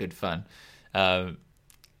good fun.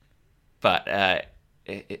 But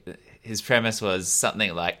his premise was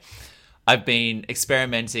something like, I've been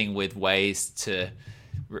experimenting with ways to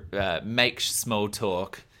make small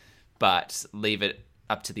talk, but leave it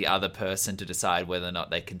up to the other person to decide whether or not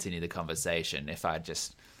they continue the conversation. If I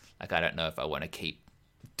just, I don't know if I want to keep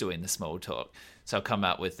doing the small talk. So I'll come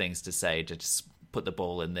up with things to say to just put the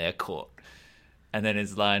ball in their court. And then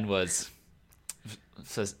his line was,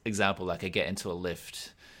 for example, like I get into a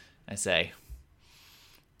lift, I say,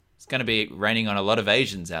 it's going to be raining on a lot of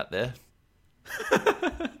Asians out there.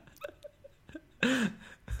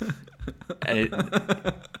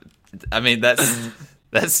 And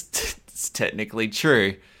that's technically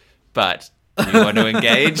true, but do you want to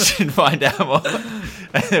engage and find out more?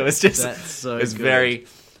 And it was just, That's so it was good. very,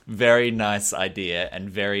 very nice idea and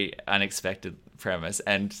very unexpected premise.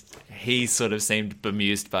 And he sort of seemed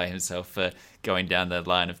bemused by himself for going down the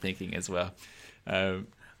line of thinking as well.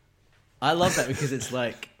 I love that because it's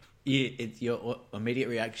like your immediate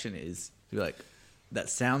reaction is to be like, that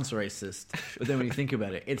sounds racist, but then when you think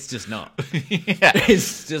about it, it's just not. Yeah.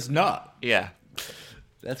 It's just not. Yeah.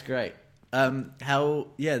 That's great.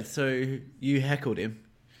 So you heckled him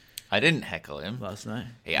I didn't heckle him. last night.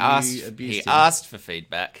 He You asked. abused He him. asked for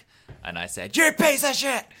feedback, and I said, "You piece of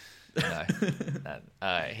shit." No,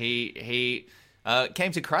 he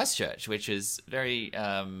came to Christchurch, which is very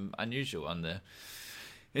unusual on the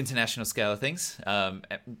international scale of things.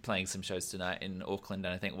 Playing some shows tonight in Auckland,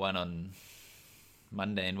 and I think one on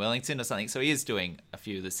Monday in Wellington or something. So he is doing a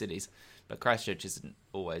few of the cities, but Christchurch isn't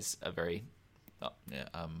always a very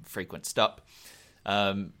frequent stop.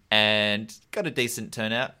 And got a decent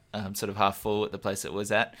turnout, sort of half full at the place it was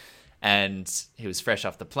at. And he was fresh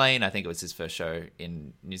off the plane. I think it was his first show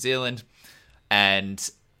in New Zealand. And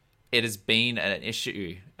it has been an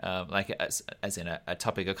issue, as in a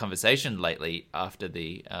topic of conversation lately after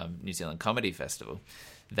the New Zealand Comedy Festival,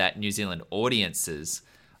 that New Zealand audiences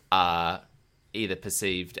are either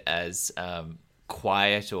perceived as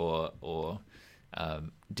quiet or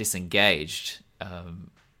disengaged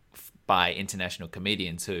by international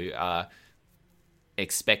comedians who are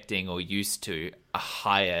expecting or used to a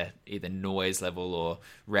higher either noise level or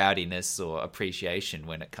rowdiness or appreciation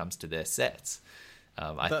when it comes to their sets.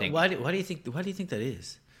 I think. Why do you think that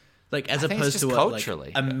is? Like, as I think opposed it's to just what,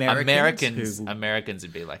 culturally, like, Americans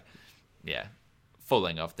would be like,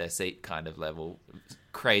 falling off their seat kind of level,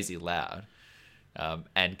 crazy loud.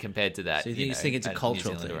 And compared to that, So you think it's a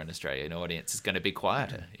cultural New Zealand thing? or an Australian audience is going to be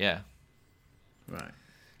quieter. Yeah. Right.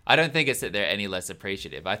 I don't think it's that they're any less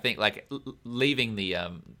appreciative. I think leaving the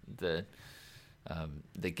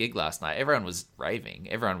gig last night, everyone was raving,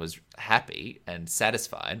 everyone was happy and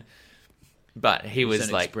satisfied, but he was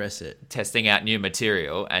don't like express it. testing out new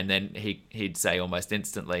material, and then he'd say almost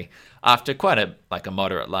instantly after quite a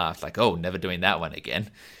moderate laugh, like, "Oh, never doing that one again."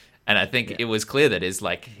 And I think it was clear that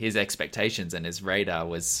his expectations and his radar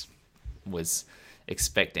was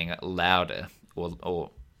expecting louder or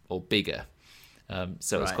bigger.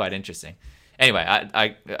 So it was quite interesting. Anyway,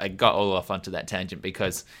 I got all off onto that tangent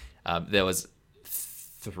because there was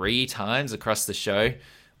 3 times across the show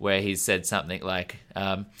where he said something like,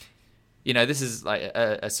 this is like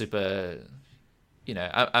a super,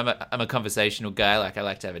 I'm a conversational guy. Like, I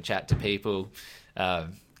like to have a chat to people.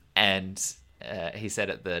 And he said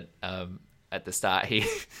at the start,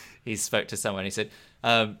 he spoke to someone. He said,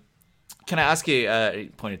 "Can I ask you?" He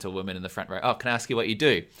pointed to a woman in the front row. "Oh, can I ask you what you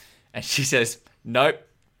do?" And she says, "Nope,"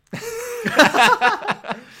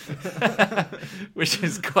 which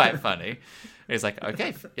is quite funny. He's like,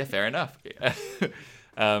 "Okay, yeah, fair enough."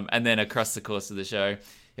 And then across the course of the show,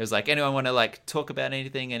 he was like, "Anyone want to talk about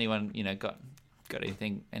anything? Anyone got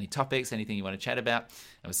anything? Any topics? Anything you want to chat about?"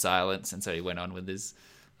 There was silence, and so he went on with his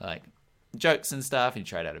jokes and stuff. And he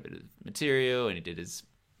tried out a bit of material, and he did his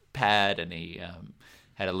pad, and he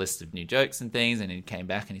had a list of new jokes and things. And he came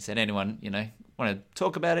back and he said, "Anyone want to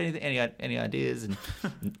talk about anything? Any ideas?" And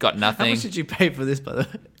got nothing. How much did you pay for this, by the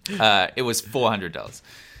way? It was $400.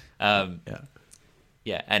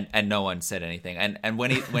 Yeah. And no one said anything. And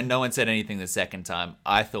when no one said anything the second time,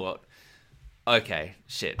 I thought, okay,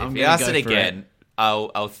 shit. If he asks it again,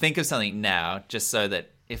 I'll think of something now, just so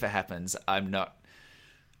that if it happens, I'm not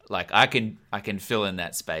I can fill in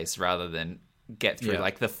that space rather than get through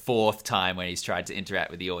the 4th time when he's tried to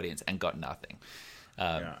interact with the audience and got nothing.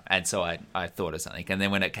 And so I thought of something, and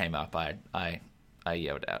then when it came up, I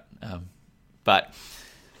yelled out. What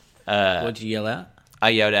did you yell out? I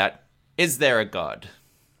yelled out, "Is there a God?"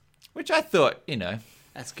 Which I thought,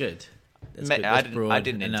 That's good. I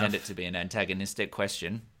didn't intend it to be an antagonistic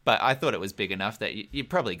question, but I thought it was big enough that you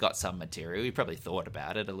probably got some material. You probably thought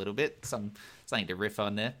about it a little bit, something to riff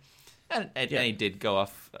on there. And he did go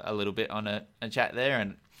off a little bit on a chat there,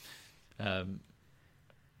 and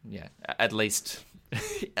at least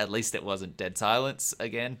it wasn't dead silence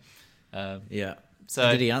again.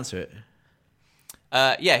 So did he answer it?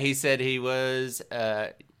 He said he was.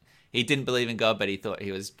 He didn't believe in God, but he thought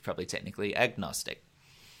he was probably technically agnostic.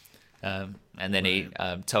 And then he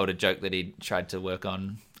told a joke that he tried to work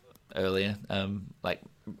on earlier,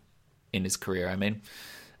 in his career. I mean,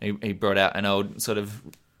 he brought out an old sort of,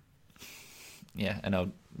 an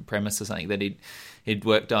old premise or something that he'd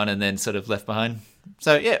worked on and then sort of left behind.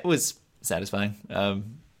 So it was satisfying.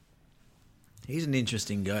 He's an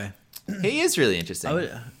interesting guy. He is really interesting.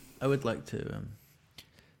 I would like to.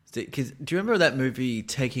 Cause, do you remember that movie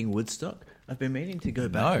Taking Woodstock? I've been meaning to go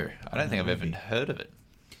back. No, I don't think I've ever heard of it.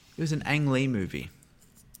 It was an Ang Lee movie,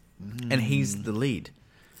 and he's the lead.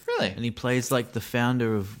 Really? And he plays the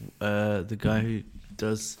founder of the guy who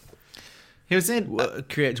does. He was in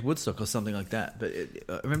creates Woodstock or something like that. But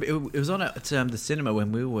I remember it was on at the cinema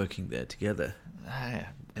when we were working there together.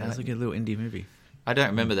 That was a good little indie movie. I don't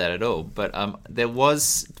remember that at all. But there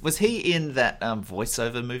was he in that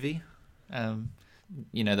voiceover movie?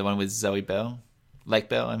 The one with Zoe Bell, Lake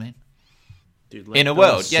Bell. I mean, Dude, In a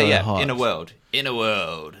World. Yeah. In a World. In a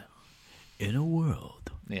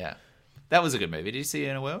World. Yeah, that was a good movie. Did you see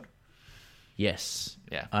In a World? Yes.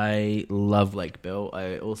 Yeah. I love Lake Bell.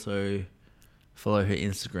 I also follow her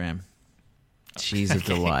Instagram. She's a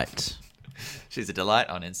delight. She's a delight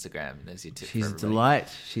on Instagram. There's your tip. She's for a everybody. delight.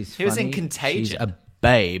 She's He was in funny. Contagion. She's a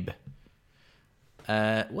babe.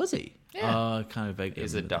 Was he? Yeah. Oh, kind of vaguely.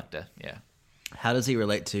 He's a remember that. doctor. Yeah. How does he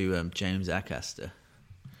relate to James Acaster?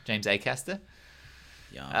 James Acaster.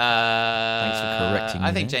 Yeah. Thanks for correcting me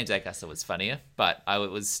I think there. James Acaster was funnier, but I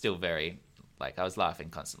was still very I was laughing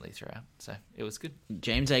constantly throughout, so it was good.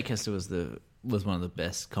 James Acaster was one of the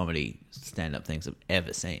best comedy stand-up things I've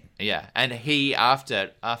ever seen. Yeah, and he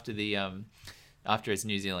after his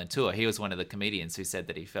New Zealand tour, he was one of the comedians who said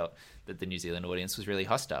that he felt that the New Zealand audience was really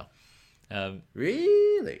hostile.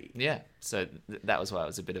 Really? Yeah, so that was why it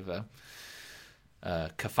was a bit of a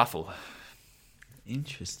kerfuffle.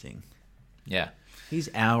 Interesting. Yeah, He's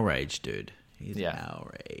our age, dude. He's Yeah.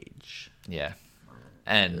 our age. yeah,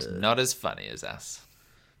 and not as funny as us.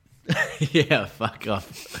 Yeah, fuck off.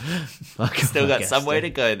 Fuck off. Still got some way to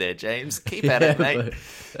go there, James. Keep at it, mate.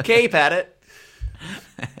 Keep at it.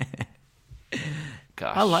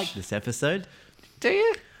 Gosh, I like this episode. Do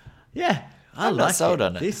you? Yeah, I'm like not sold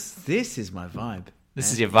on it. This is my vibe.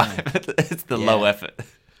 This is your vibe. It's the low effort.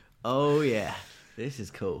 Oh yeah, this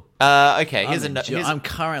is cool. Okay, here's I'm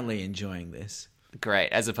currently enjoying this. great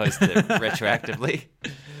as opposed to retroactively.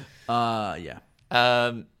 Yeah.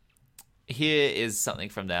 Here is something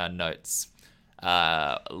from our notes.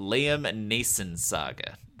 Liam Neeson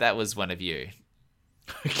saga. That was one of you.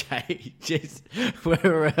 Okay, jeez,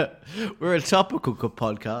 we're a topical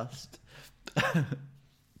podcast.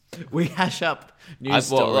 We hash up news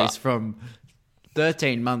stories from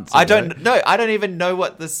 13 months ago. I don't even know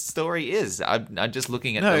what the story is. I'm just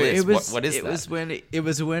looking at the list. What is that? It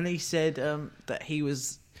was when he said that he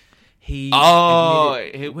was. He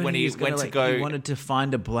admitted when he was went gonna, to go he wanted to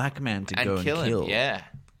find a black man to go and kill kill. him. Yeah.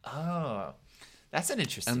 Oh, that's an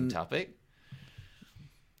interesting topic.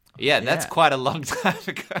 Yeah, that's quite a long time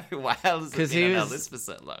ago. Wow, has it been on our list for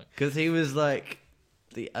so long? Because he was like,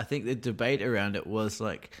 I think the debate around it was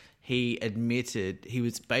like he admitted he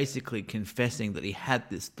was basically confessing that he had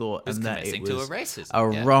this thought and that it confessing to was a racism, a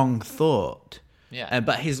wrong thought. Yeah.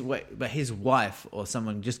 But his wife or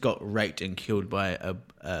someone just got raped and killed by a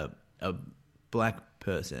black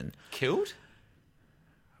person. Killed?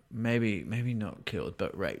 Maybe not killed,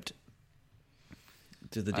 but raped.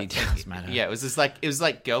 Do the details matter? Yeah, it was like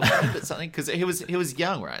girlfriend or something because he was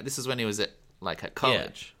young, right? This is when he was at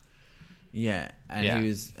college. Yeah, and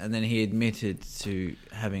Yeah. and then he admitted to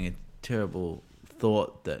having a terrible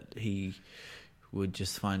thought that he would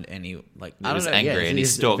just find any I was don't know, angry and he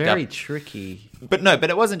it's stalked very up. tricky. But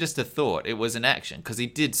it wasn't just a thought; it was an action because he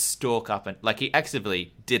did stalk up and he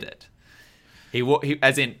actively did it. He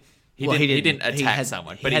didn't attack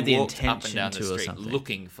someone, but had he the walked up and intention down the to or street something.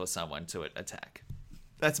 looking for someone to attack.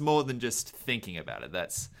 That's more than just thinking about it.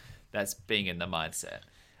 That's being in the mindset.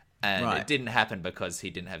 And Right. it didn't happen because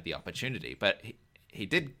he didn't have the opportunity, but he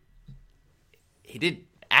did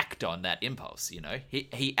act on that impulse,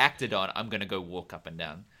 He acted on, I'm going to go walk up and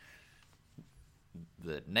down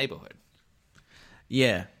the neighborhood.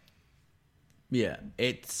 Yeah,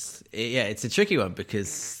 it's a tricky one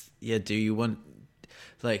because do you want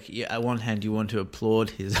on one hand you want to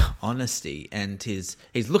applaud his honesty and he's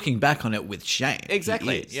looking back on it with shame.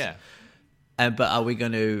 Exactly. He is. Yeah. But are we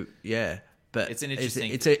going to? Yeah. But It's an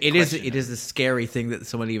interesting it question. is a scary thing that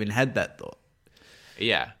someone even had that thought.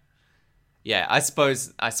 Yeah. Yeah, I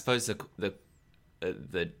suppose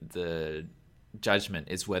the judgment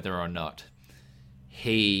is whether or not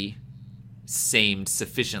he seemed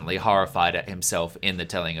sufficiently horrified at himself in the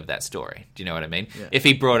telling of that story. Do you know what I mean? Yeah. If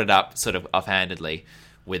he brought it up sort of offhandedly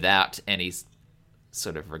without any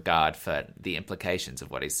sort of regard for the implications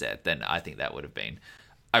of what he said, then I think that would have been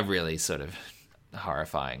a really sort of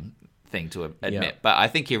horrifying thing to admit. Yeah. But I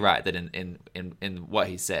think you're right that in what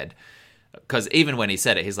he said, because even when he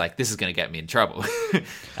said it, he's like, this is going to get me in trouble.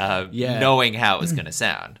 Knowing how it was going to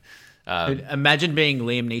sound. Imagine being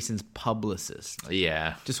Liam Neeson's publicist.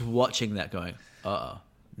 Yeah. Just watching that going, no,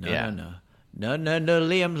 Yeah. no,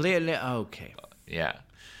 Liam, okay. Yeah.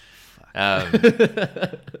 At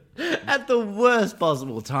the worst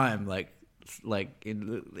possible time, like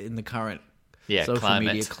in the current social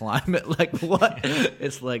media climate, like what?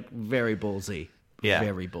 It's like very ballsy. Yeah.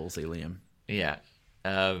 Very ballsy, Liam. Yeah.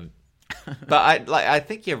 But I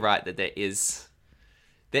think you're right that there is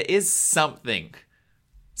there is something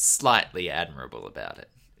slightly admirable about it,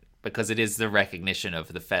 because it is the recognition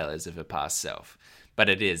of the failures of a past self. But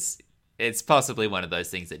it's possibly one of those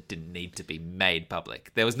things that didn't need to be made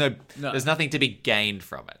public. There's nothing to be gained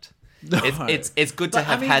from it. No. It's good to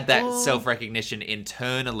have had that well- self-recognition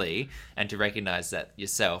internally and to recognize that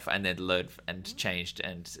yourself, and then learned and changed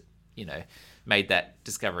and, made that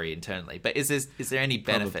discovery internally. But is there any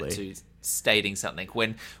benefit Probably. to stating something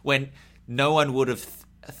when no one would have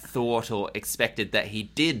thought or expected that he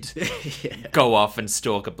did go off and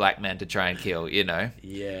stalk a black man to try and kill,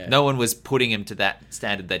 Yeah. No one was putting him to that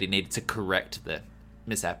standard that he needed to correct the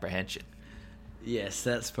misapprehension. Yes,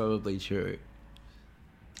 that's probably true.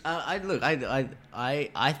 I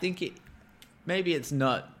think maybe it's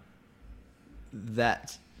not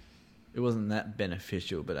that it wasn't that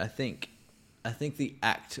beneficial, but I think the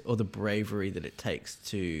act or the bravery that it takes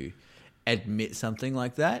to admit something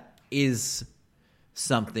like that is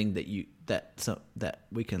something that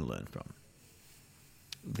we can learn from.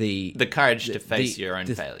 The courage to face your own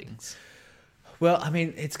failings. Well, I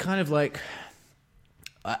mean, it's kind of like,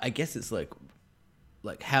 I guess it's like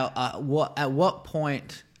how at what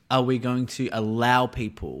point are we going to allow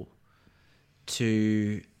people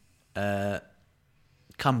to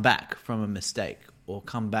come back from a mistake or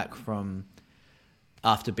come back from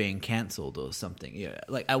after being cancelled or something? Yeah,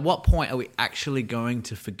 like at what point are we actually going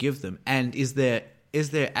to forgive them? And is there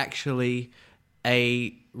actually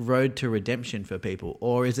a road to redemption for people,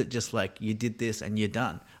 or is it just like you did this and you're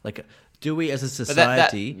done? Like, do we as a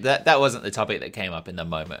society? But that wasn't the topic that came up in the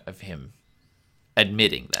moment of him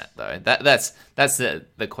admitting that, though. That's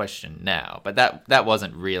the question now. But that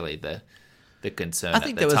wasn't really the concern. I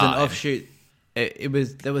think there was an offshoot.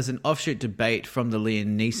 There was an offshoot debate from the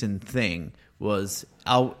Liam Neeson thing.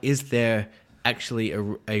 Is there actually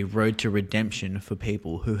a road to redemption for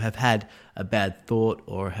people who have had a bad thought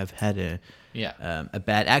or have had a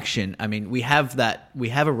bad action? I mean, we have that. We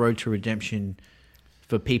have a road to redemption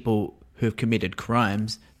for people who have committed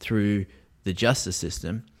crimes through the justice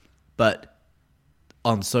system, but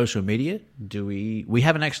on social media, we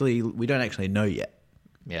don't actually know yet.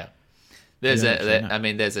 Yeah. There's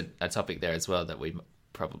There's a topic there as well that we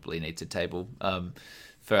probably need to table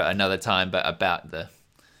for another time, but about the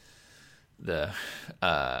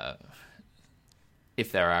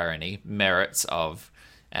if there are any merits of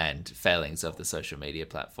and failings of the social media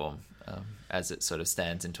platform as it sort of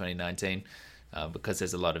stands in 2019, because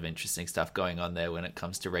there's a lot of interesting stuff going on there when it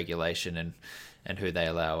comes to regulation and who they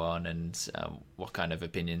allow on, and what kind of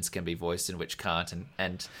opinions can be voiced and which can't,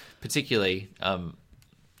 and particularly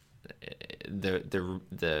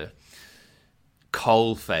the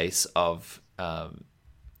coal face of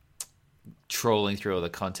trawling through all the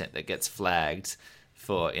content that gets flagged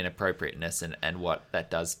for inappropriateness, and what that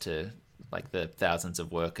does to like the thousands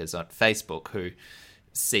of workers on Facebook who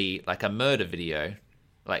see like a murder video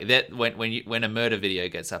like that. When a murder video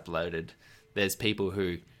gets uploaded, there's people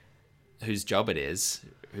whose job it is,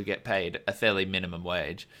 who get paid a fairly minimum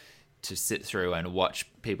wage to sit through and watch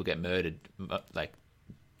people get murdered like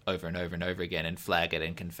over and over and over again and flag it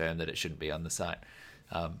and confirm that it shouldn't be on the site.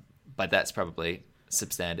 But that's probably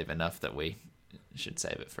substantive enough that we should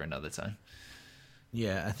save it for another time.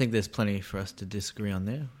 Yeah, I think there's plenty for us to disagree on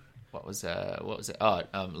there. What was it? Oh,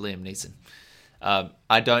 Liam Neeson.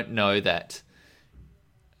 I don't know that.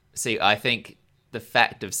 See, I think the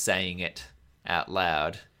fact of saying it out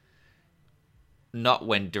loud, not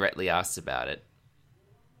when directly asked about it,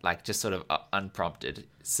 like just sort of unprompted,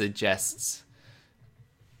 suggests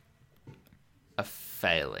a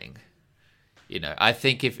failing. I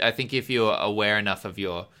think if you're aware enough of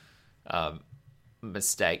your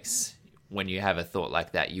mistakes when you have a thought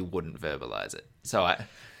like that, you wouldn't verbalize it. So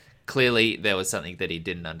clearly there was something that he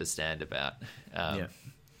didn't understand about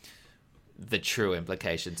the true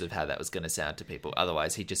implications of how that was going to sound to people.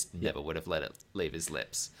 Otherwise, he just never would have let it leave his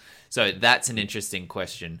lips. So that's an interesting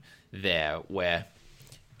question there, where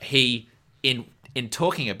he, in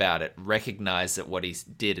talking about it, recognized that what he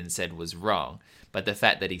did and said was wrong. But the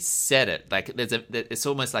fact that he said it, like it's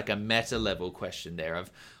almost like a meta level question there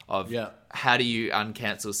of how do you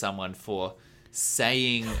uncancel someone for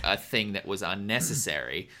saying a thing that was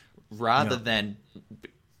unnecessary rather than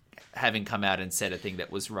having come out and said a thing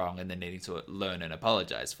that was wrong and then needing to learn and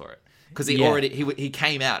apologize for it. Because he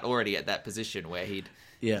came out already at that position where he'd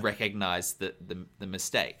recognized the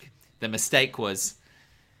mistake. The mistake was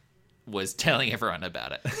telling everyone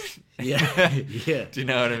about it. Yeah. Do you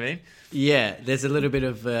know what I mean? Yeah, there's a little bit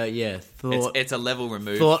of thought. It's a level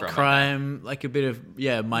removed thought from crime, like a bit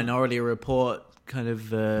of Minority Report kind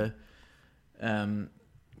of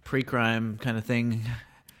pre-crime kind of thing.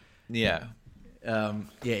 Yeah. Yeah,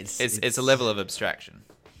 It's a level of abstraction.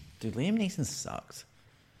 Dude, Liam Neeson sucks.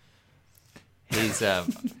 He's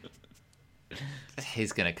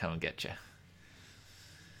gonna come and get you.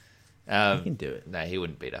 He can do it. No, he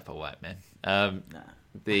wouldn't beat up a white man. Nah.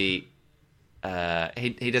 He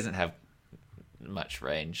doesn't have much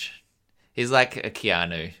range. He's like a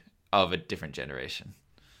Keanu of a different generation.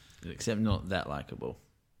 Except not that likable.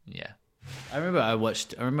 Yeah. I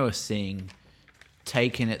remember seeing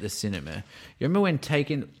Taken at the cinema. You remember when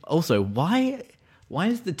Taken... Also, why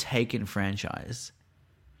is the Taken franchise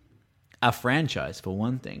a franchise, for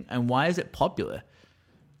one thing? And why is it popular?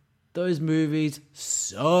 Those movies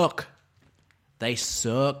suck. They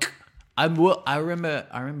suck. I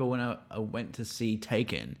remember when I went to see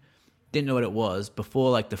Taken, didn't know what it was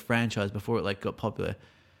before, like the franchise, before it like got popular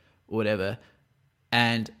or whatever,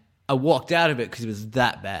 and I walked out of it because it was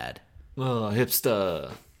that bad. Oh,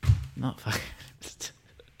 hipster. Not fucking.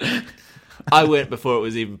 I went before it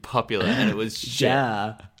was even popular, and it was shit.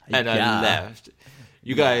 Yeah. And Yeah. I left.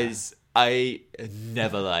 You guys, I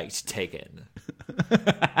never liked Taken.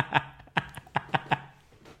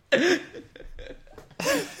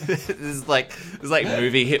 This is like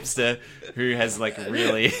movie hipster who has like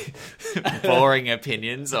really boring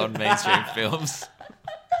opinions on mainstream films.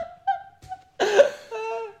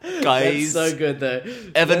 Guys, That's so good though.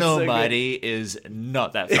 Evan That's so Almighty is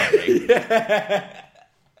not that funny.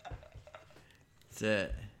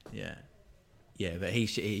 Yeah, but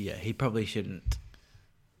he probably shouldn't.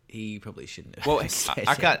 He probably shouldn't have. Well, said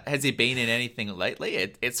I it. can't. Has he been in anything lately?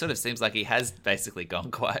 It sort of seems like he has basically gone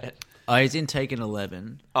quiet. Oh, he's in Taken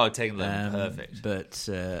 11. Oh, Taken 11, perfect. But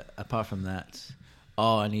apart from that,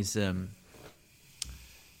 and he's doing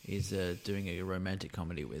a romantic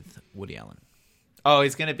comedy with Woody Allen. Oh,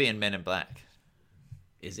 he's going to be in Men in Black.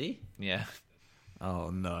 Is he? Yeah. Oh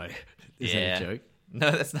no! Is Yeah. that a joke?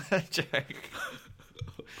 No, that's not a joke.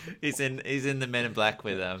 He's in the Men in Black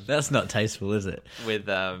with That's not tasteful, is it? with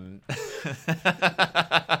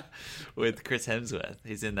with Chris Hemsworth.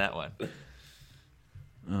 He's in that one.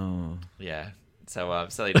 Oh, Yeah. So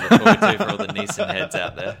something to look forward to for all the Neeson heads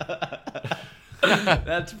out there.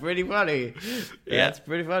 that's pretty funny. Yeah. That's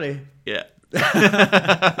pretty funny. Yeah.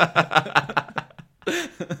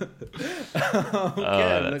 Okay,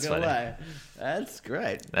 I'm not that's gonna funny. lie. That's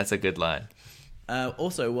great. That's a good line.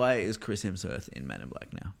 Also, why is Chris Hemsworth in Man in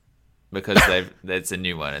Black now? Because it's a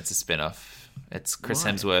new one. It's a spin-off. It's Chris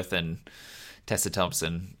Why? Hemsworth and Tessa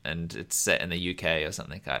Thompson, and it's set in the UK or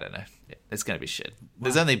something. I don't know. It's going to be shit.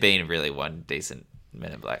 There's only been really one decent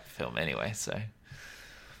Men in Black film anyway, so...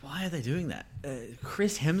 Why are they doing that?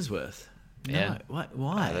 Chris Hemsworth. No, Yeah. what?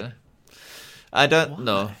 Why? I don't Why?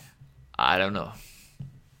 know. I don't know.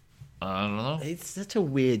 I don't know. It's such a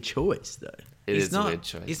weird choice, though. It He's is a not, weird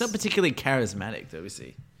choice. He's not particularly charismatic, though, is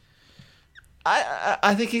he?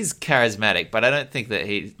 I think he's charismatic, but I don't think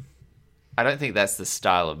that's the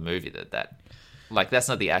style of movie that like that's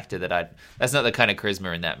not the actor that's not the kind of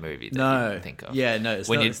charisma in that movie that you think of. Yeah, no. It's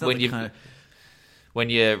when not, you it's not when the you kind of... when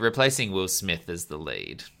you're replacing Will Smith as the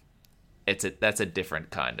lead, that's a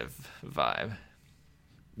different kind of vibe.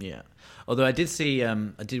 Yeah. Although I did see, I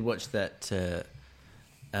did watch that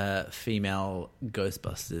female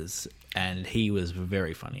Ghostbusters, and he was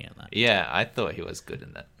very funny in that. Yeah, I thought he was good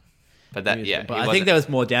in that. But But he I think wasn't- that was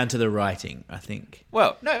more down to the writing. I think.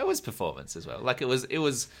 Well, no, it was performance as well. Like it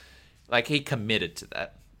was like he committed to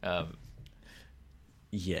that.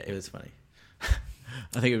 Yeah, it was funny.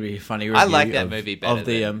 I think it would be a funny. I review like that of- movie better of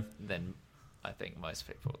the, than I think most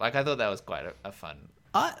people. Like I thought that was quite a fun.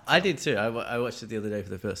 I did too. I watched it the other day for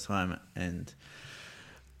the first time, and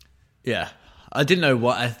yeah, I didn't know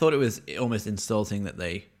what. I thought it was almost insulting that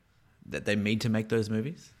they need to make those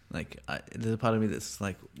movies. Like, there's a part of me that's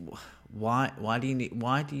like, why do you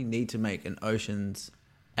need to make an Ocean's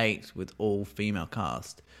 8 with all female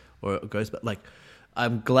cast or a Ghost? But like,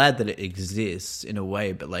 I'm glad that it exists in a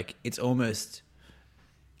way, but like, it's almost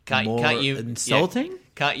Can't you insulting? yeah,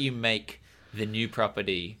 can't you make the new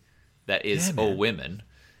property that is Yeah, all man. women,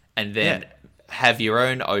 and then have your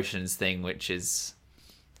own Oceans thing, which is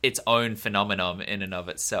its own phenomenon in and of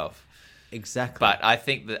itself? Exactly. But I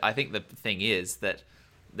think the thing is that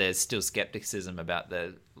there's still skepticism about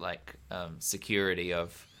the security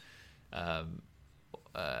of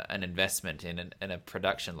an investment in a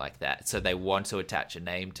production like that. So they want to attach a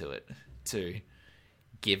name to it to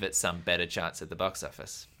give it some better chance at the box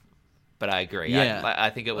office. But I agree. Yeah.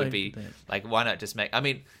 I think it would be like, why not just make? I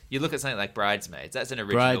mean, you look at something like Bridesmaids. That's an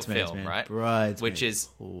original film, man. right? Bridesmaids. Which is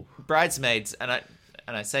Ooh. Bridesmaids, and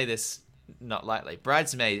I say this not lightly.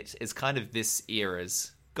 Bridesmaids is kind of this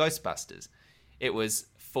era's Ghostbusters. It was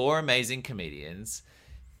 4 amazing comedians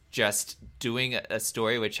just doing a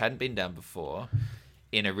story which hadn't been done before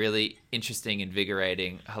in a really interesting,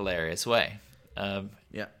 invigorating, hilarious way.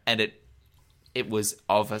 Yeah. And it was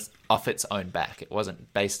off its own back. It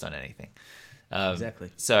wasn't based on anything.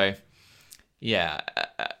 Exactly. So, yeah,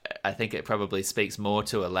 I think it probably speaks more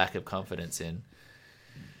to a lack of confidence in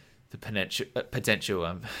the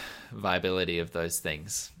potential viability of those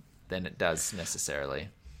things than it does necessarily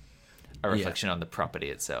a reflection on the property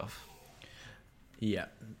itself. Yeah,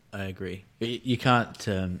 I agree. You can't.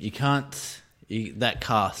 That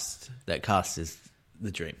cast is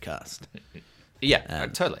the dream cast. Yeah,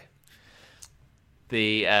 totally.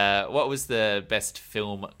 What was the best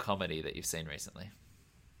film comedy that you've seen recently?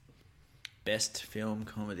 Best film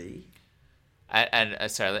comedy. And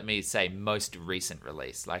sorry, let me say most recent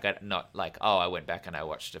release. Like, not like, oh, I went back and I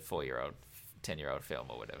watched a 4-year-old, 10-year-old film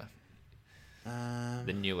or whatever.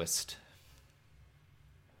 The newest.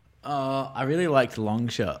 Oh, I really liked Long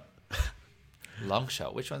Shot. Long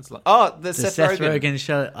Shot. Which one's long? Oh, the Seth Rogen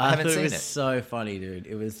show. I haven't thought seen it was it. so funny, dude.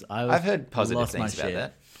 I've heard positive lost my things about shit.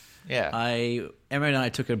 that. Yeah. Emma and I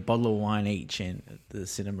took a bottle of wine each in at the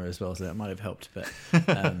cinema as well, so that might have helped. But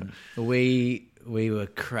we were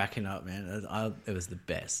cracking up, man. It was the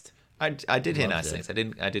best. I did hear Loved nice it.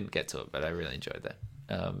 things. I didn't get to it, but I really enjoyed that.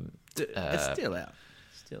 It's still out.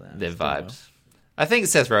 Their It's doing vibes. well. I think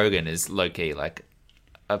Seth Rogen is low key like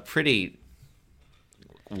a pretty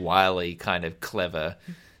wily kind of clever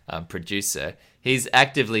producer. He's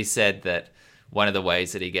actively said that one of the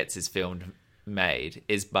ways that he gets his film made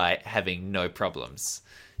is by having no problems.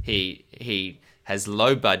 He has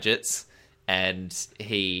low budgets and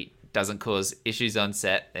he doesn't cause issues on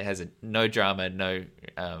set. It has no drama, no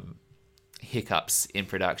hiccups in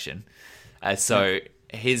production. So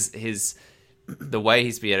the way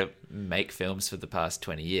he's been able to make films for the past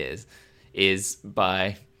 20 years is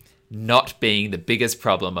by not being the biggest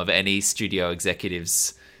problem of any studio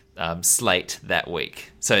executive's slate that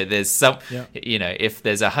week. So there's if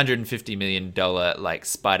there's $150 million like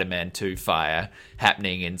Spider-Man 2 fire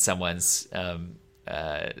happening in someone's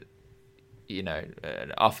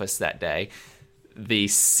office that day, the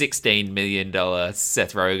 $16 million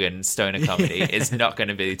Seth Rogen stoner comedy is not going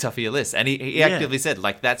to be the top of your list. And he actively said,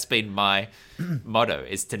 like, that's been my motto,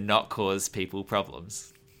 is to not cause people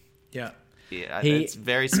problems. Yeah. Yeah, it's a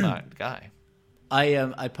very smart guy.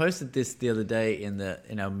 I posted this the other day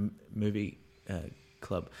in our movie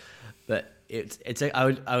club, but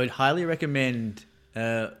I would highly recommend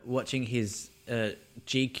watching his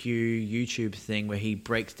GQ YouTube thing where he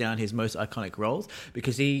breaks down his most iconic roles,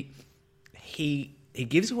 because he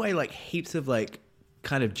gives away like heaps of like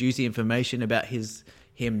kind of juicy information about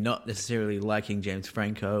him not necessarily liking James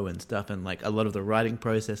Franco and stuff, and like a lot of the writing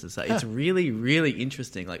process and stuff. It's really, really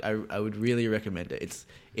interesting. Like I would really recommend it.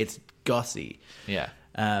 It's gossy. Yeah.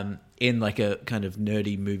 In like a kind of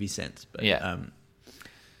nerdy movie sense. But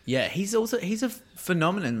he's a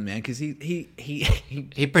phenomenon, man, because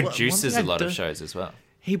he produces a lot of shows as well.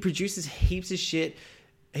 He produces heaps of shit.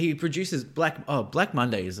 He produces Black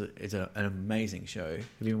Monday is an amazing show. Have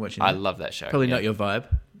you been watching it? I love that show. Probably not your vibe.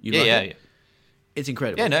 You like it? It's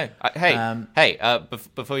incredible. Yeah, no.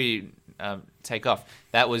 Before you take off,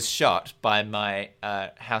 that was shot by my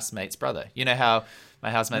housemate's brother. You know how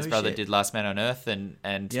my housemate's brother did Last Man on Earth and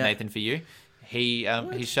Nathan For You? He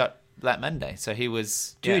shot Black Monday, so he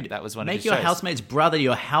was... Dude, that was one of his make your shows. housemate's brother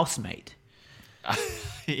your housemate.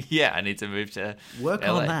 Yeah, I need to move to Work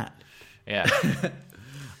LA. on that. Yeah.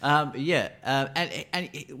 And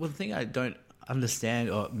the thing I don't understand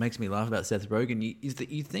or makes me laugh about Seth Rogen is that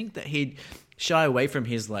you think that he'd shy away from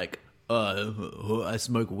his like, I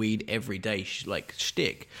smoke weed every day like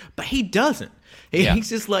shtick, but he doesn't. He's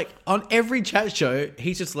just like on every chat show.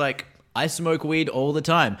 He's just like, I smoke weed all the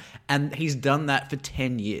time, and he's done that for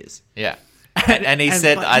 10 years. Yeah. And he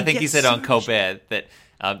said, but I think he gets said so on much- Colbert that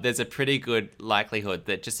there's a pretty good likelihood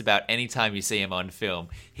that just about any time you see him on film,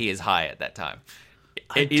 he is high at that time.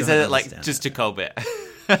 He said it like understand just to Colbert.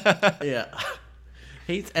 Yeah.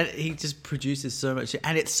 He just produces so much,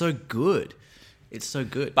 and it's so good. It's so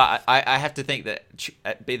good. But I have to think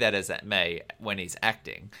that, be that as that may, when he's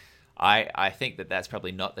acting, I think that that's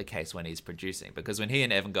probably not the case when he's producing, because when he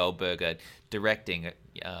and Evan Goldberg are directing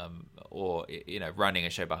or running a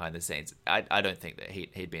show behind the scenes, I don't think that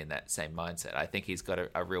he'd be in that same mindset. I think he's got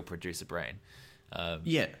a real producer brain.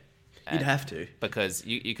 Yeah, you'd have to. Because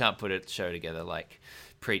you can't put a show together like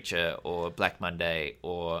Preacher or Black Monday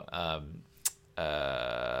or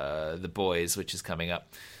The Boys, which is coming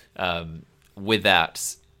up,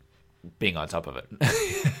 without being on top of it.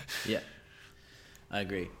 Yeah, I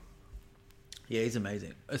agree. Yeah, he's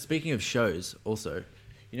amazing. Speaking of shows, also,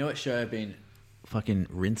 you know what show I've been fucking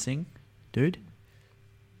rinsing, dude.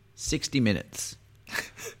 60 minutes.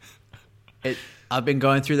 I've been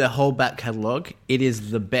going through their whole back catalogue. It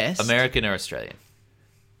is the best. American or Australian?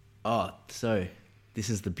 Oh, so this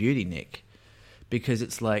is the beauty, Nick. Because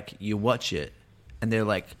it's like you watch it and they're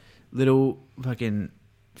like little fucking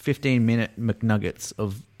 15-minute McNuggets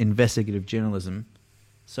of investigative journalism.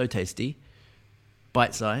 So tasty.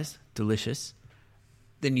 Bite-sized. Delicious.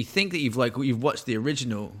 Then you think that you've watched the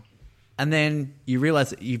original, and then you realize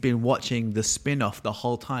that you've been watching the spin-off the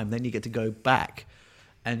whole time. Then you get to go back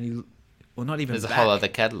and not even There's back. a whole other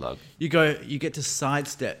catalogue. You get to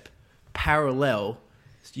sidestep parallel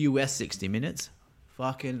US 60 minutes.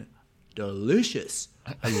 Fucking delicious.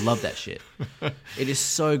 I love that shit. It is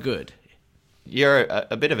so good. You're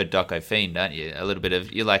a bit of a doco fiend, aren't you? A little bit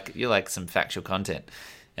of you like some factual content,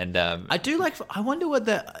 and I do like. I wonder what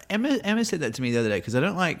Emma said that to me the other day, because I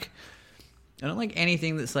don't like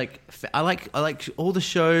anything that's like. I like all the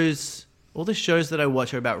shows. All the shows that I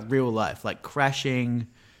watch are about real life, like Crashing.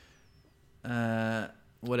 Whatever.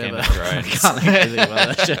 Game of Thrones. I can't think of anything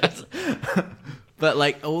about that shows. But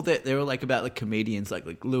like they're all like about like comedians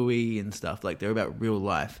like Louis and stuff. Like they're about real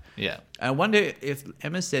life. Yeah. I wonder if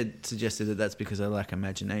Emma suggested that that's because I lack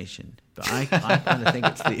imagination. But I kind of think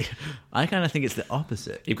it's the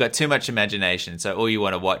opposite. You've got too much imagination, so all you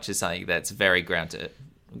want to watch is something that's very grounded,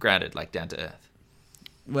 like down to earth.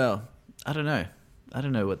 Well, I don't know. I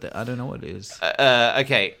don't know what it is.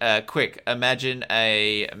 Okay, quick. Imagine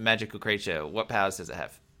a magical creature. What powers does it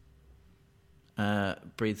have?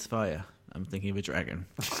 Breathes fire. I'm thinking of a dragon.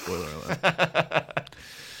 Spoiler alert.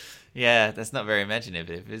 Yeah, that's not very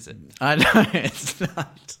imaginative, is it? I know it's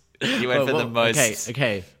not. You went for the most.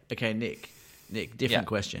 Okay, Nick, different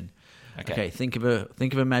question. Okay, think of a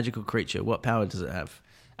magical creature. What power does it have?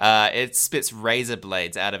 It spits razor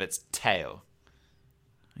blades out of its tail.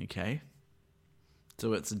 Okay.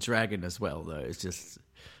 So it's a dragon as well, though. It's just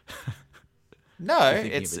No,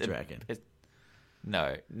 it's a dragon.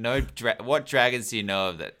 No. What dragons do you know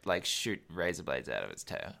of that like shoot razor blades out of its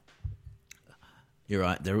tail? You're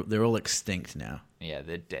right. They're all extinct now. Yeah,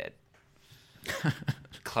 they're dead.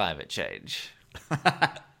 Climate change.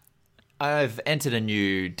 I've entered a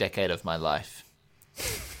new decade of my life,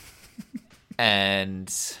 and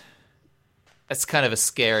it's kind of a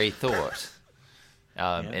scary thought.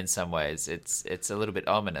 In some ways, it's a little bit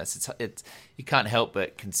ominous. It's you can't help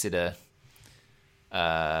but consider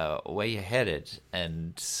where you're headed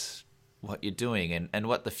and what you're doing and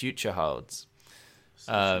what the future holds.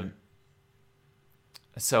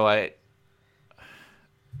 So I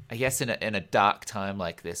guess in a dark time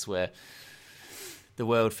like this, where the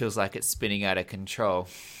world feels like it's spinning out of control,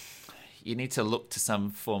 you need to look to some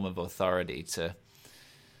form of authority to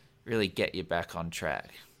really get you back on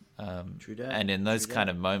track. True that. And in those kind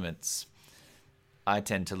of moments, I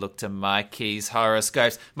tend to look to Mikey's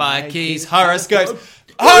horoscopes. Mikey's horoscopes.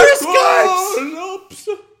 Horoscopes!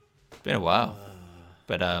 Been a while.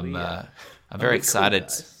 But I'm very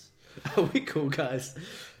excited. Are we cool guys?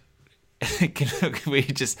 Can we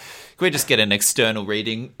just get an external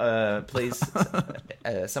reading, please?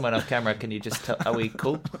 Someone off camera, can you just tell, are we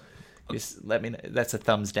cool? Just let me know. That's a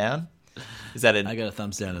thumbs down. Is that I got a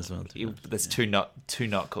thumbs down as well. That's two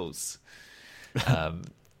not calls.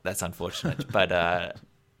 That's unfortunate, but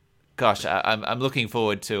gosh, I'm looking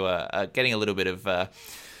forward to getting a little bit of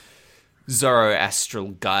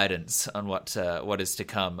Zoroastral guidance on what is to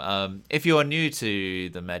come. If you're new to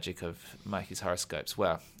the magic of Mikey's horoscopes,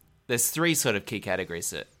 well, there's three sort of key categories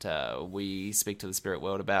that we speak to the spirit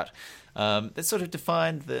world about that sort of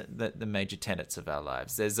define the major tenets of our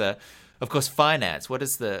lives. There's of course, finance. What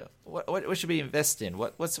should we invest in?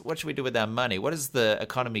 What should we do with our money? What is the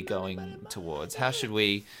economy going towards? How should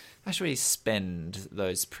we spend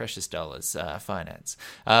those precious dollars? Finance.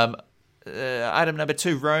 Item number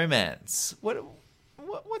 2, romance.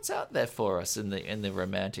 What's out there for us in the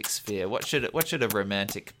romantic sphere? What should a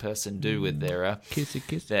romantic person do with their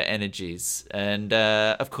their energies? And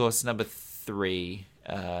of course, number 3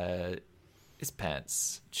 is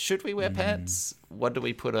pants. Should we wear pants? What do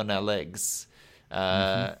we put on our legs?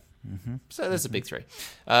 So there's a big 3.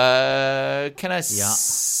 Can I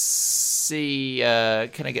see?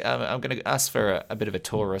 Can I get? I'm going to ask for a bit of a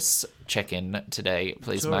Taurus check-in today,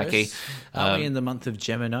 please, Taurus? Mikey. Are we in the month of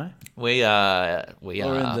Gemini? We are. Or in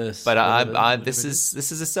the- But this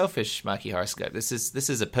is a selfish Mikey horoscope. This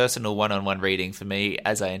is a personal one-on-one reading for me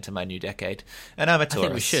as I enter my new decade, and I'm a Taurus. I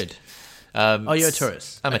think we should. You're a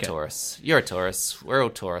Taurus. I'm Okay. a Taurus. You're a Taurus. We're all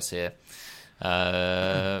Taurus here.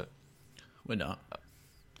 We're not.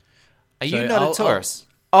 Are So you not I'll- a Taurus?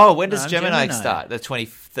 When does I'm Gemini Gemini. start? The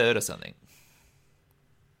 23rd or something?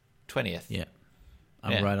 20th. Yeah.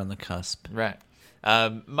 I'm Yeah. right on the cusp. Right.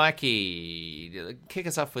 Mikey, kick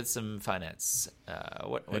us off with some finance.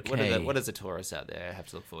 Okay. What does a Taurus out there have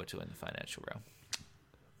to look forward to in the financial realm?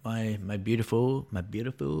 My beautiful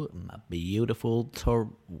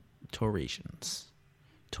Taurasians.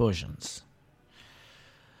 Torsions.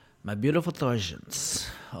 My beautiful Torsions.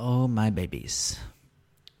 Oh, my babies.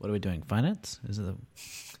 What are we doing? Finance? Is it the...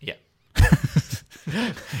 Yeah.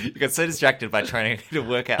 You got so distracted by trying to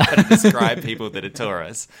work out how to describe people that are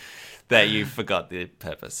Taurus that you forgot the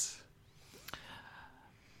purpose.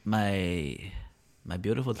 My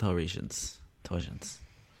beautiful Taurasians. Torsions.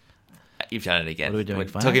 You've done it again. What are we doing, We're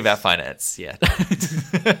finance? talking about finance. Yeah.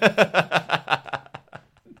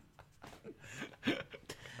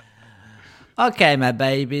 Okay, my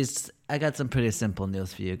babies. I got some pretty simple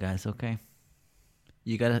news for you guys, okay?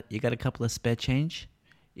 You got a couple of spare change?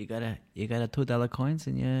 You got a $2 coins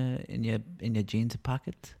in your jeans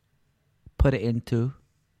pocket? Put it into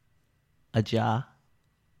a jar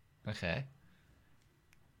Okay.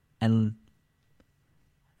 and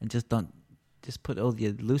just put all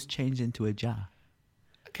your loose change into a jar.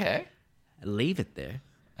 Okay. Leave it there.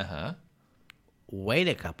 Uh-huh. Wait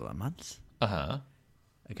a couple of months. Uh-huh.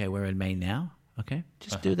 Okay, we're in May now. Okay,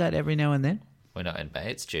 just do that every now and then. We're not in May,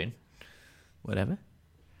 it's June. Whatever.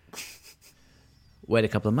 Wait a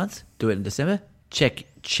couple of months. Do it in December. Check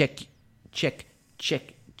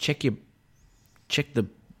the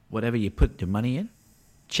whatever you put your money in.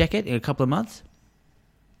 Check it in a couple of months.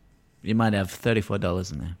 You might have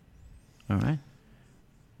 $34 in there. All right.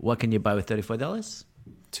 What can you buy with $34?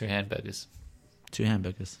 2 hamburgers. 2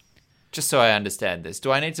 hamburgers. Just so I understand this,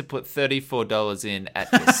 do I need to put $34 in at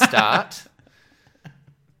the start?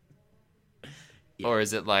 Or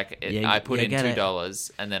is it like I put in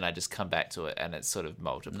 $2 and then I just come back to it and it's sort of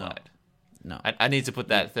multiplied? No. I need to put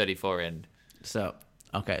that 34 in. So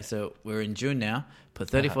we're in June now. Put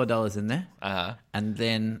 $34 in there. Uh-huh. And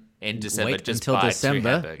then In December, wait just until buy 2 December,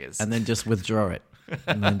 hamburgers. and then just withdraw it.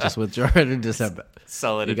 And then just withdraw it in December.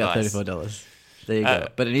 Solid You got advice. $34. There you go.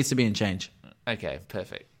 But it needs to be in change. Okay,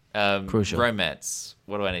 perfect. Crucial. Romance.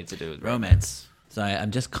 What do I need to do with Romance. So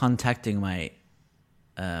I'm just contacting my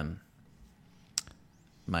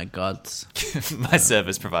my gods, My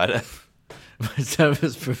service provider. my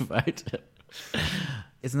service provider.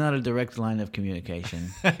 It's not a direct line of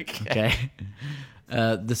communication. Okay.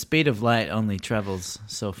 The speed of light only travels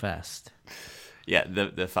so fast. Yeah,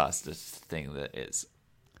 the fastest thing that is.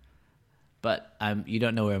 But you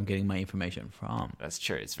don't know where I'm getting my information from. That's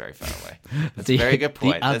true. It's very far away. That's a very good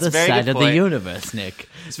point. The other That's a very side good of the point. universe, Nick.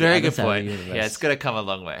 It's a very The good other side of point. the universe. Yeah, it's going to come a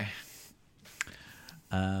long way.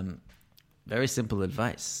 Very simple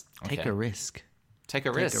advice. Take Okay. a risk. Take a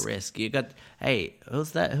Take risk. a risk. You got. Hey,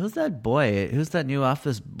 who's that boy? Who's that new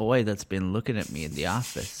office boy that's been looking at me in the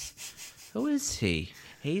office? Who is he?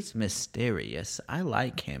 He's mysterious. I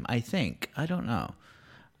like him. I think. I don't know.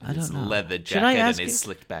 I His don't know. leather Should I jacket and ask his him?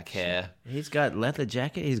 slicked back hair. He's got leather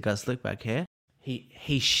jacket. He's got slick back hair.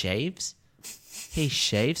 He shaves. He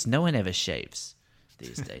shaves. No one ever shaves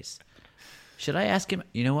these days. Should I ask him?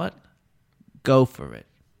 You know what? Go for it.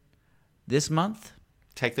 This month,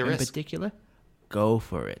 Take the in risk. particular, go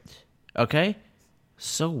for it. Okay?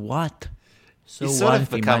 So what? So You what sort of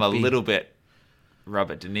if he become might a be- little bit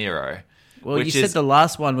Robert De Niro. Well, which you is, said the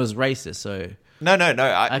last one was racist, so No.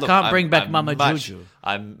 I can't bring back Mama Juju.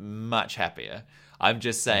 I'm much happier. I'm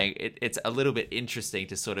just saying it's a little bit interesting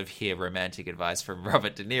to sort of hear romantic advice from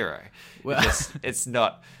Robert De Niro. Well- It's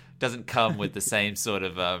not doesn't come with the same sort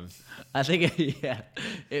of I think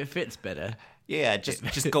it fits better.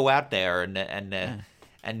 just go out there and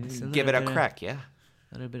give it a little bit crack, yeah.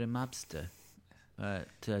 A little bit of mobster, but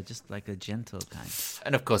just like a gentle kind.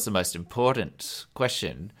 And of course, the most important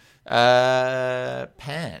question: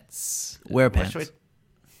 pants. Wear What pants. should we-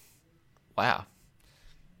 Wow,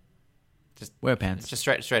 Wear pants. just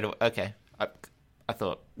straight away. Okay, I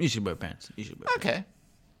thought You should wear pants. You should wear pants. okay.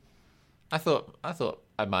 I thought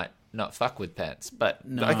I might not fuck with pants, but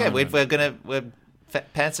No, okay, no, we're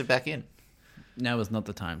pants are back in. Now is not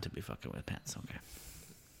the time to be fucking with pants. Okay,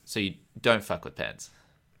 So you don't fuck with pants,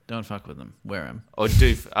 don't fuck with them. Wear them. or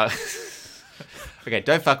do? Okay,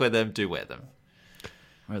 don't fuck with them. Do wear them.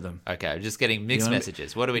 Wear them. Okay, I'm just getting mixed wanna be-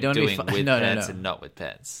 messages. What are we you don't wanna be doing fu- with No, no, pants no. and not with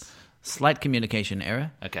pants? Slight communication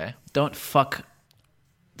error. Okay. Don't fuck.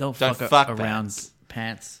 Don't fuck fuck around pants.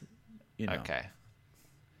 pants. You know. Okay.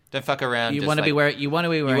 Don't fuck around. You just want to be like- wearing. You want to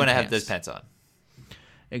be wearing. You want to have pants. those pants on.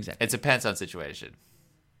 Exactly. It's a pants on situation.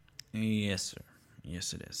 Yes, sir.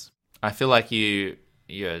 Yes, it is. I feel like you're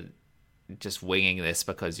just winging this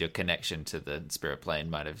because your connection to the spirit plane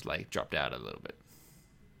might have like dropped out a little bit.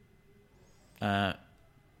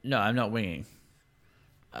 No, I'm not winging.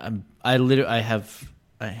 I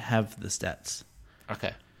have the stats.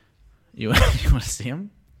 Okay. You want to see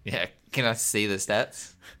them? Yeah. Can I see the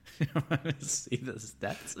stats? You want to see the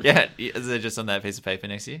stats? Yeah. Is it just on that piece of paper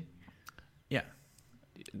next to you? Yeah.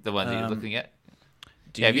 The one that you're looking at?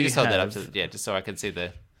 Do Yeah, if you just hold that up have- just so I can see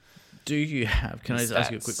the... Do you have? Can I just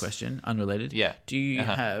ask you a Stats. quick question, unrelated? Yeah. Do you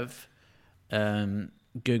have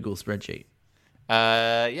Google spreadsheet?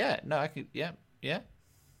 Yeah. No, I could... Yeah. Yeah.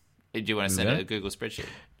 Do you want to send got it a it? Google spreadsheet?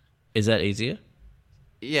 Is that easier?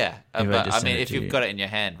 Yeah. If I But, just I send mean, it if to you've you. got it in your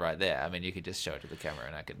hand right there, I mean, you could just show it to the camera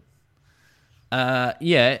and I could...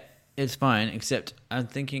 Yeah, it's fine. Except I'm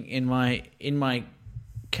thinking in my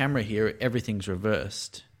camera here, everything's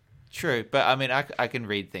reversed. True, but I mean, I can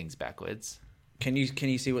read things backwards. Can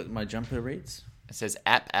you see what my jumper reads? It says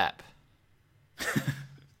app.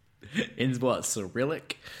 In what,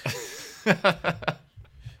 Cyrillic?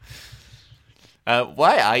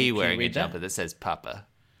 Why are you wearing a read that? jumper that says Papa?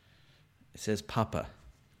 It says Papa,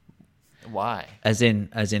 Why? as in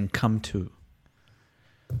come to.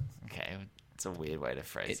 Okay, it's a weird way to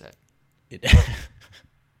phrase it. It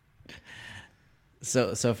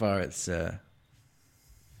so far it's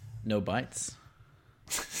no bites.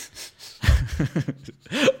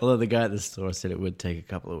 Although the guy at the store said it would take a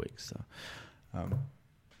couple of weeks. So,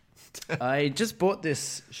 I just bought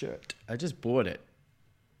this shirt. I just bought it.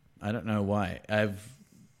 I don't know why.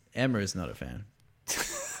 Emma is not a fan.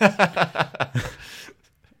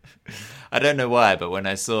 I don't know why, but when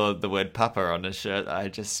I saw the word Papa on the shirt, I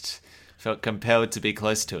just felt compelled to be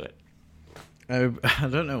close to it. I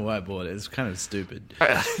don't know why I bought it. It's kind of stupid.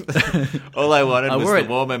 All I wanted was wore the it-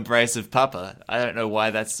 warm embrace of Papa. I don't know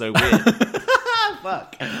why that's so weird.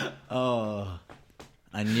 Fuck. Oh,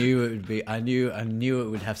 I knew it would be. I knew it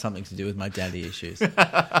would have something to do with my daddy issues.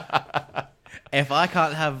 If I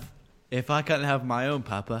can't have my own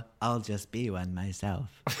Papa, I'll just be one myself.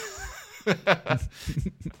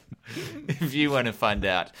 If you want to find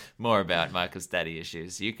out more about Michael's daddy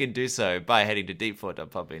issues, you can do so by heading to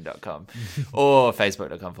deepfort.podbean.com or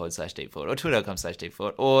facebook.com/deepfort or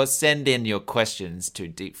twitter.com/deepfort or send in your questions to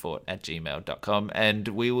deepfort@gmail.com and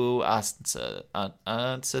we will answer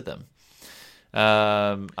them.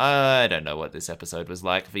 I don't know what this episode was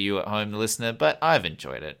like for you at home, the listener, but I've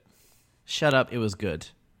enjoyed it. Shut up! It was good.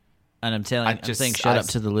 And I'm saying shut up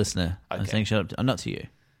to the listener. I'm Okay. saying shut up. Not to you.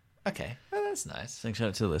 Okay, well, that's nice. Saying shut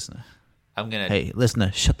up to the listener. I'm going to... Hey,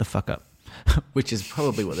 listener, shut the fuck up. Which is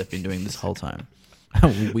probably what they've been doing this whole time.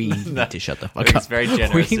 We need to shut the I fuck think up. it's very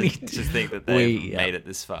generous We to need to think that they've we- made it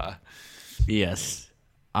this far. Yes.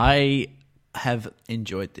 I have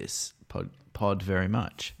enjoyed this pod very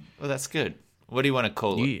much. Well, that's good. What do you want to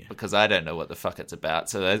call Yeah. it? Because I don't know what the fuck it's about,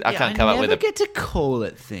 so I can't come up with I a... never get to call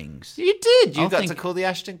it things. You did! You I'll got think- to call the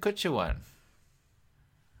Ashton Kutcher one.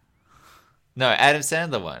 No, Adam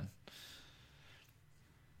Sandler one.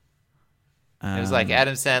 It was like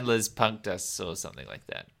Adam Sandler's Punked Us or something like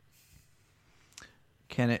that.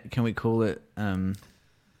 Can we call it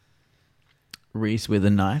Reese with a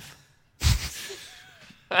knife?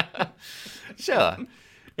 Sure.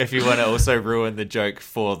 If you want to also ruin the joke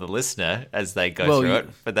for the listener as they go through it,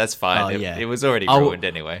 but that's fine. Oh, It- yeah. it was already I'll- ruined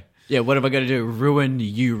anyway. Yeah, what am I going to do? Ruin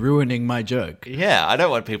you ruining my joke? Yeah, I don't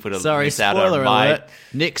want people to Sorry, miss out spoiler on my... alert.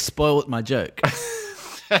 Nick spoiled my joke.